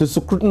to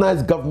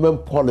scrutinize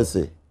government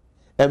policy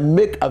and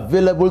make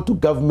available to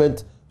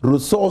government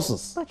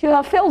resources. But you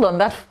have failed on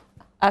that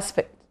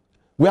aspect.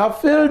 We have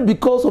failed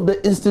because of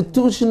the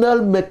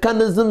institutional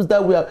mechanisms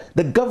that we have,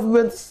 the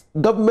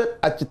government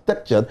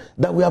architecture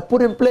that we have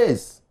put in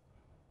place.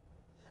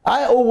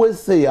 I always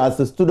say, as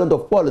a student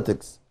of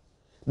politics,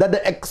 that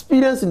the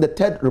experience in the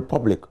Third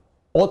Republic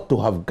ought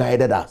to have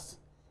guided us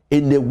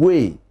in a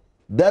way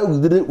that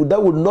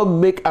would not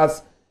make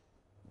us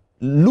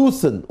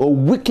loosen or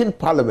weaken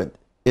Parliament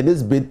in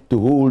its bid to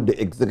hold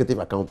the executive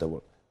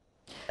accountable.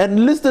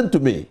 And listen to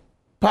me,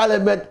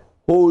 Parliament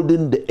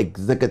holding the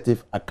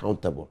executive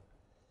accountable.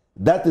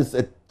 That is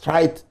a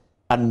trite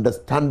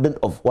understanding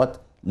of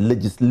what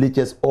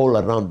legislatures all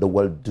around the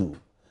world do.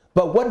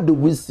 But what do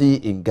we see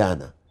in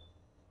Ghana?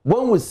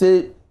 When we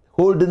say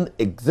holding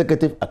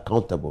executive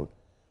accountable,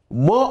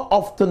 more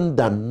often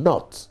than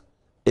not,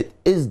 it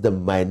is the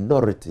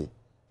minority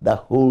that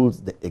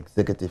holds the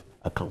executive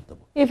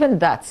accountable. Even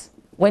that,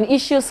 when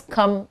issues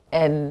come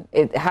and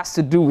it has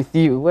to do with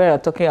you, we're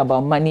talking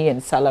about money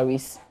and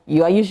salaries,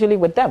 you are usually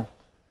with them.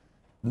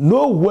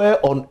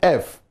 Nowhere on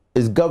earth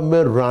is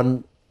government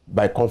run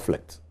by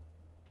conflict.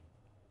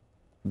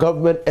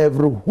 Government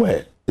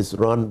everywhere is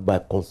run by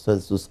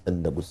consensus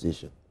and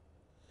negotiation.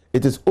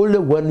 It is only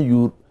when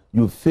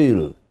you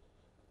fail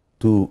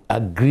to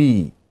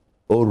agree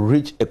or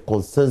reach a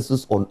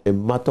consensus on a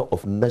matter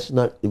of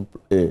national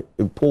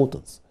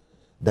importance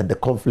that the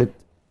conflict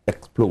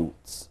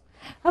explodes.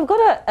 I've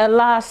got a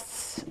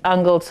last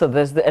angle to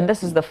this, and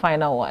this is the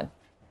final one.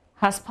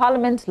 Has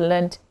Parliament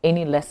learned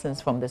any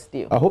lessons from this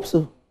deal? I hope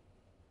so.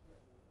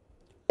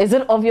 Is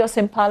it obvious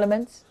in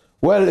Parliament?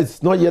 Well,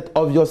 it's not yet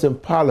obvious in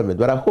Parliament,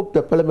 but I hope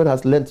the Parliament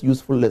has learned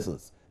useful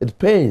lessons. It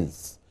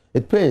pains.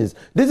 It pains.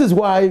 This is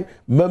why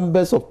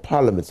members of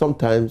Parliament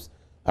sometimes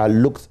are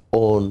looked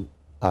on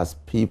as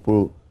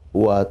people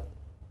who are,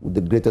 with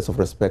the greatest of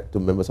respect to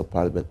members of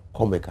Parliament,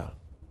 comical.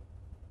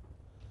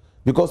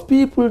 Because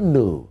people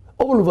know,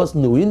 all of us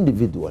know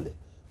individually,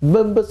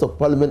 members of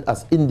Parliament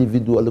as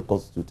individually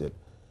constituted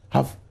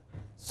have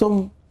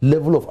some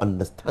level of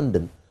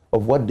understanding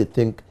of what they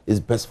think is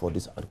best for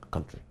this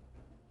country.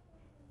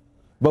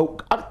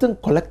 But acting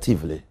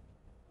collectively,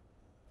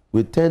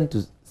 we tend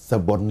to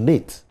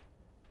subordinate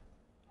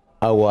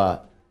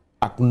our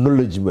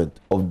acknowledgement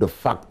of the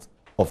fact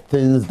of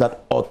things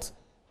that ought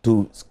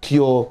to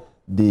secure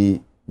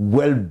the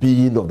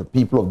well-being of the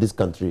people of this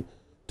country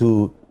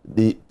to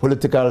the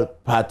political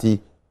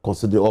party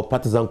or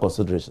partisan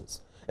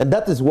considerations. And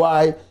that is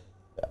why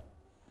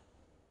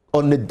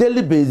on a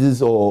daily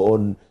basis or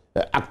on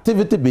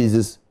activity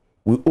basis,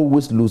 we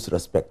always lose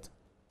respect.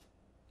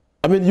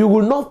 I mean, you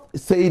will not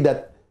say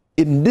that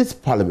in this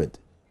Parliament,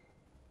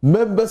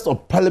 members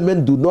of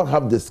Parliament do not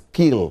have the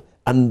skill,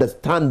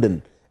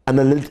 understanding,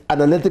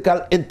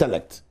 analytical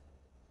intellect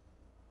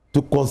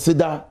to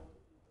consider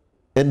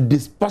and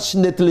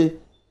dispassionately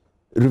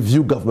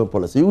review government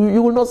policy.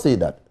 You will not say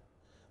that.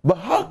 But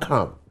how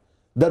come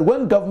that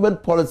when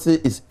government policy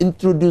is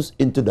introduced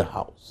into the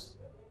House,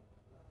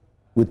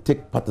 we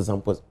take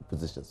partisan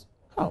positions?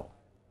 How?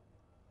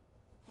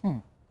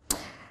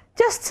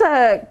 Just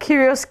a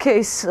curious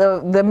case,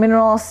 the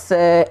Minerals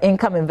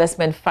Income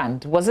Investment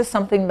Fund. Was this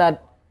something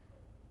that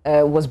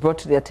was brought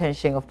to the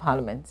attention of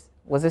Parliament?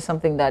 Was this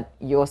something that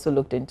you also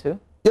looked into?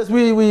 Yes,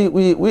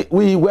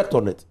 we worked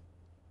on it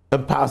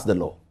and passed the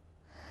law.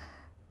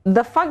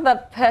 The fact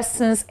that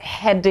persons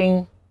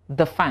heading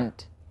the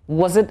fund,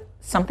 was it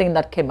something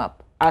that came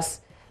up,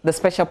 as the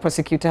special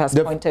prosecutor has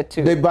pointed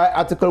to? By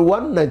Article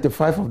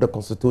 195 of the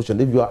Constitution,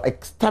 if you are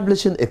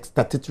establishing a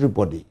statutory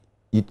body,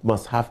 it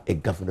must have a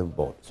governing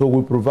board. So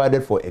we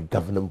provided for a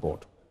governing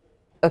board.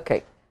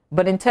 Okay.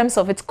 But in terms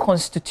of its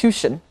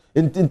constitution?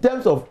 In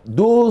terms of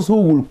those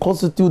who will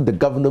constitute the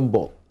governing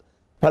board,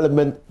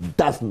 Parliament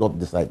does not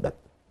decide that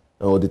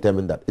or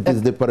determine that. It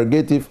is the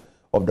prerogative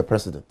of the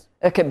president.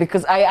 Okay,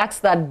 because I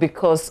asked that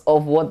because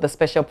of what the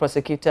special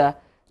prosecutor,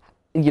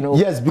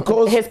 yes,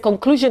 because his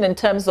conclusion in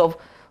terms of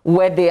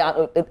where they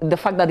are, the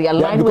fact that they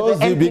aligned with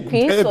the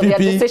MPP, so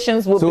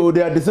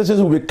their decisions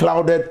will be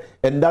clouded,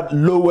 and that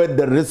lowered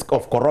the risk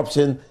of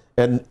corruption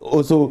and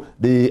also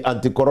the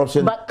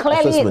anti-corruption. But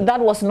clearly, assessment.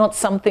 That was not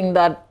something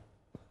that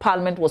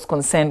Parliament was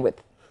concerned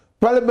with.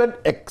 Parliament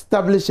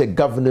established a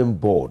governing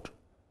board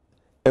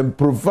and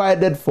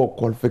provided for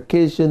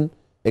qualification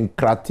and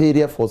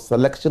criteria for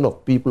selection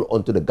of people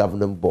onto the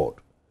governing board.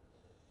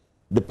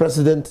 The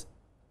president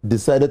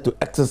decided to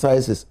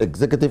exercise his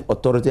executive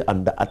authority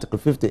under Article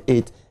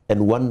 58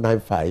 and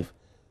 195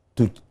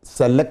 to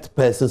select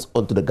persons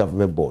onto the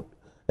governing board.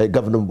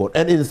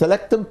 And in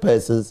selecting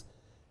persons,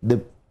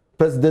 the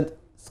president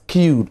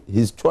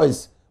his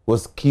choice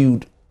was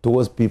skewed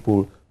towards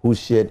people who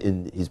shared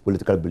in his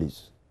political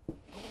beliefs.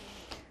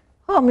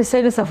 Oh,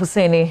 Mr.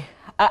 Fuseini,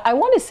 I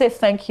want to say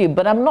thank you,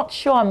 but I'm not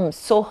sure I'm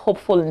so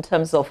hopeful in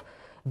terms of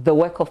the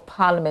work of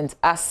Parliament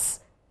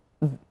as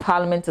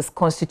Parliament is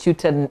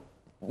constituted,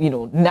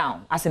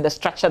 now, as in the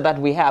structure that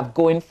we have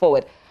going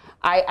forward.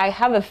 I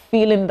have a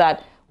feeling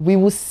that we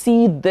will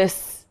see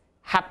this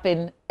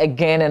happen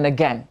again and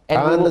again,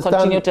 and we will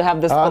continue to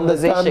have this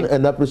conversation. I understand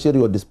and appreciate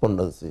your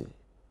despondency,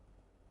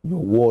 your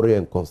worry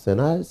and concern.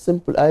 I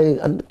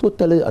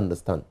totally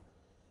understand.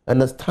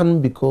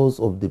 Understand because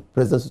of the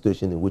present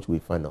situation in which we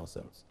find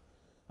ourselves.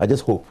 I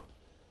just hope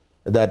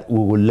that we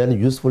will learn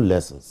useful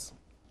lessons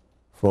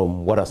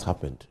from what has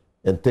happened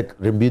and take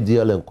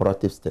remedial and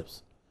corrective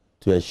steps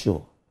to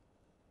ensure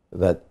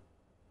that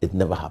it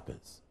never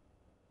happens.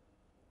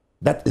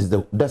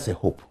 That's a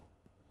hope,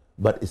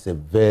 but it's a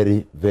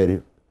very,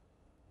 very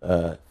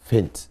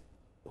faint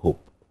hope,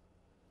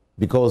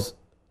 because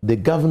the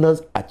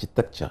governance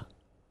architecture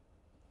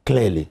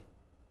clearly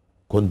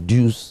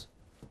conduces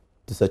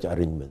to such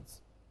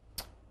arrangements.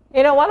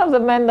 One of the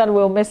men that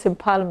we'll miss in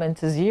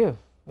Parliament is you,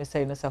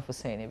 Mr.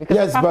 Fuseini, because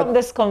yes, apart from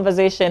this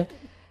conversation,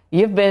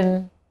 you've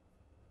been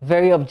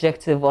very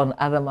objective on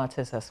other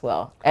matters as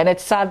well. And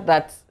it's sad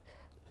that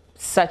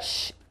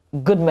such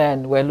good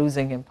men we're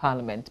losing in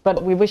Parliament,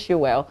 but we wish you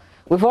well.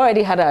 We've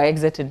already had our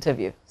exit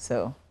interview,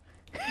 so.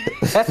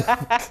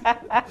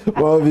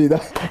 Well,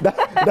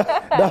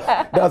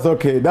 that's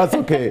okay. That's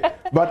okay.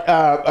 But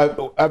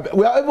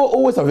we are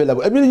always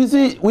available. I mean, you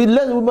see, we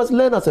must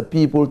learn as a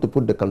people to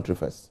put the country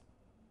first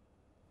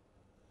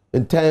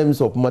in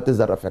terms of matters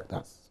that affect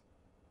us.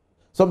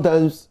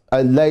 Sometimes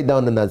I lie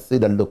down and I say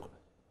that, look,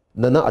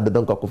 Nana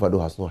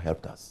Akufo-Addo has not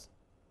helped us.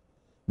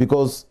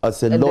 Because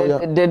as a lawyer...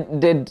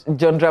 Did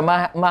John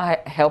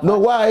Dramani help us? No,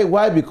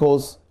 why?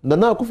 Because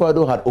Nana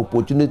Akufo-Addo had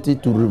opportunity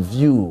to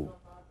review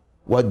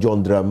what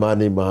John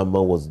Dramani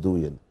Mahama was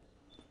doing.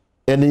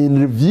 And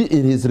in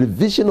his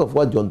revision of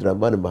what John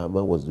Dramani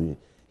Mahama was doing,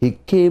 he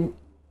came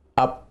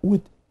up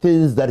with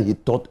things that he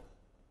thought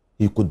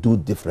he could do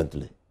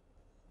differently.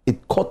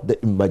 It caught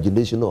the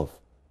imagination of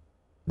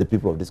the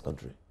people of this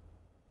country.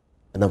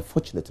 And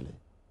unfortunately,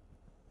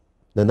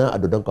 Nana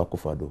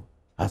Akufo-Addo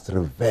has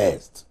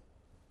reversed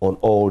on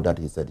all that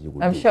he said he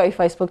would do. I'm sure if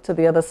I spoke to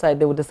the other side,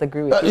 they would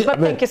disagree with you. But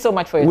thank you so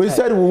much for your time. We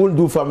said we won't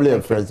do family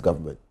and friends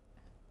government.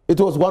 It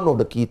was one of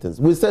the key things.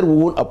 We said we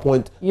won't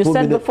appoint... You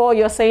said before,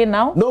 you're saying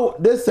now? No,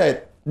 they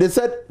said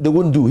they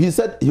wouldn't do. He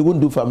said he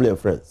wouldn't do family and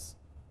friends.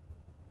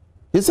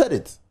 He said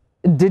it.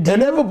 Did you?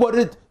 And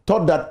everybody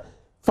thought that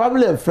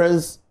family and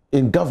friends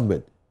in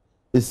government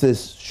is a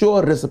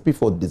sure recipe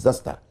for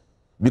disaster.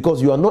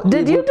 Because you are not...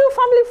 Did you do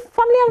family and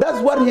friends?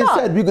 That's what he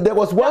said. Because there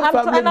was one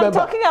family member... I'm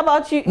talking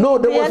about you. No,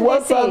 there was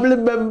one family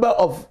member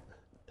of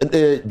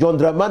John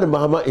Dramani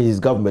Mahama in his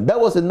government. That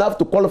was enough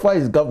to qualify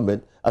his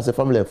government as a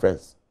family and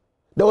friends.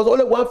 There was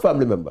only one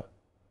family member.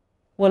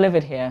 We'll leave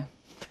it here.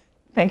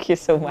 Thank you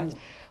so much.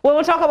 We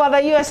will talk about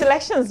the U.S.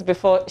 elections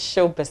before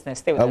show business.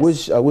 Stay with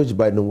us. I wish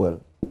Biden well.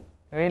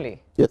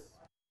 Really? Yes.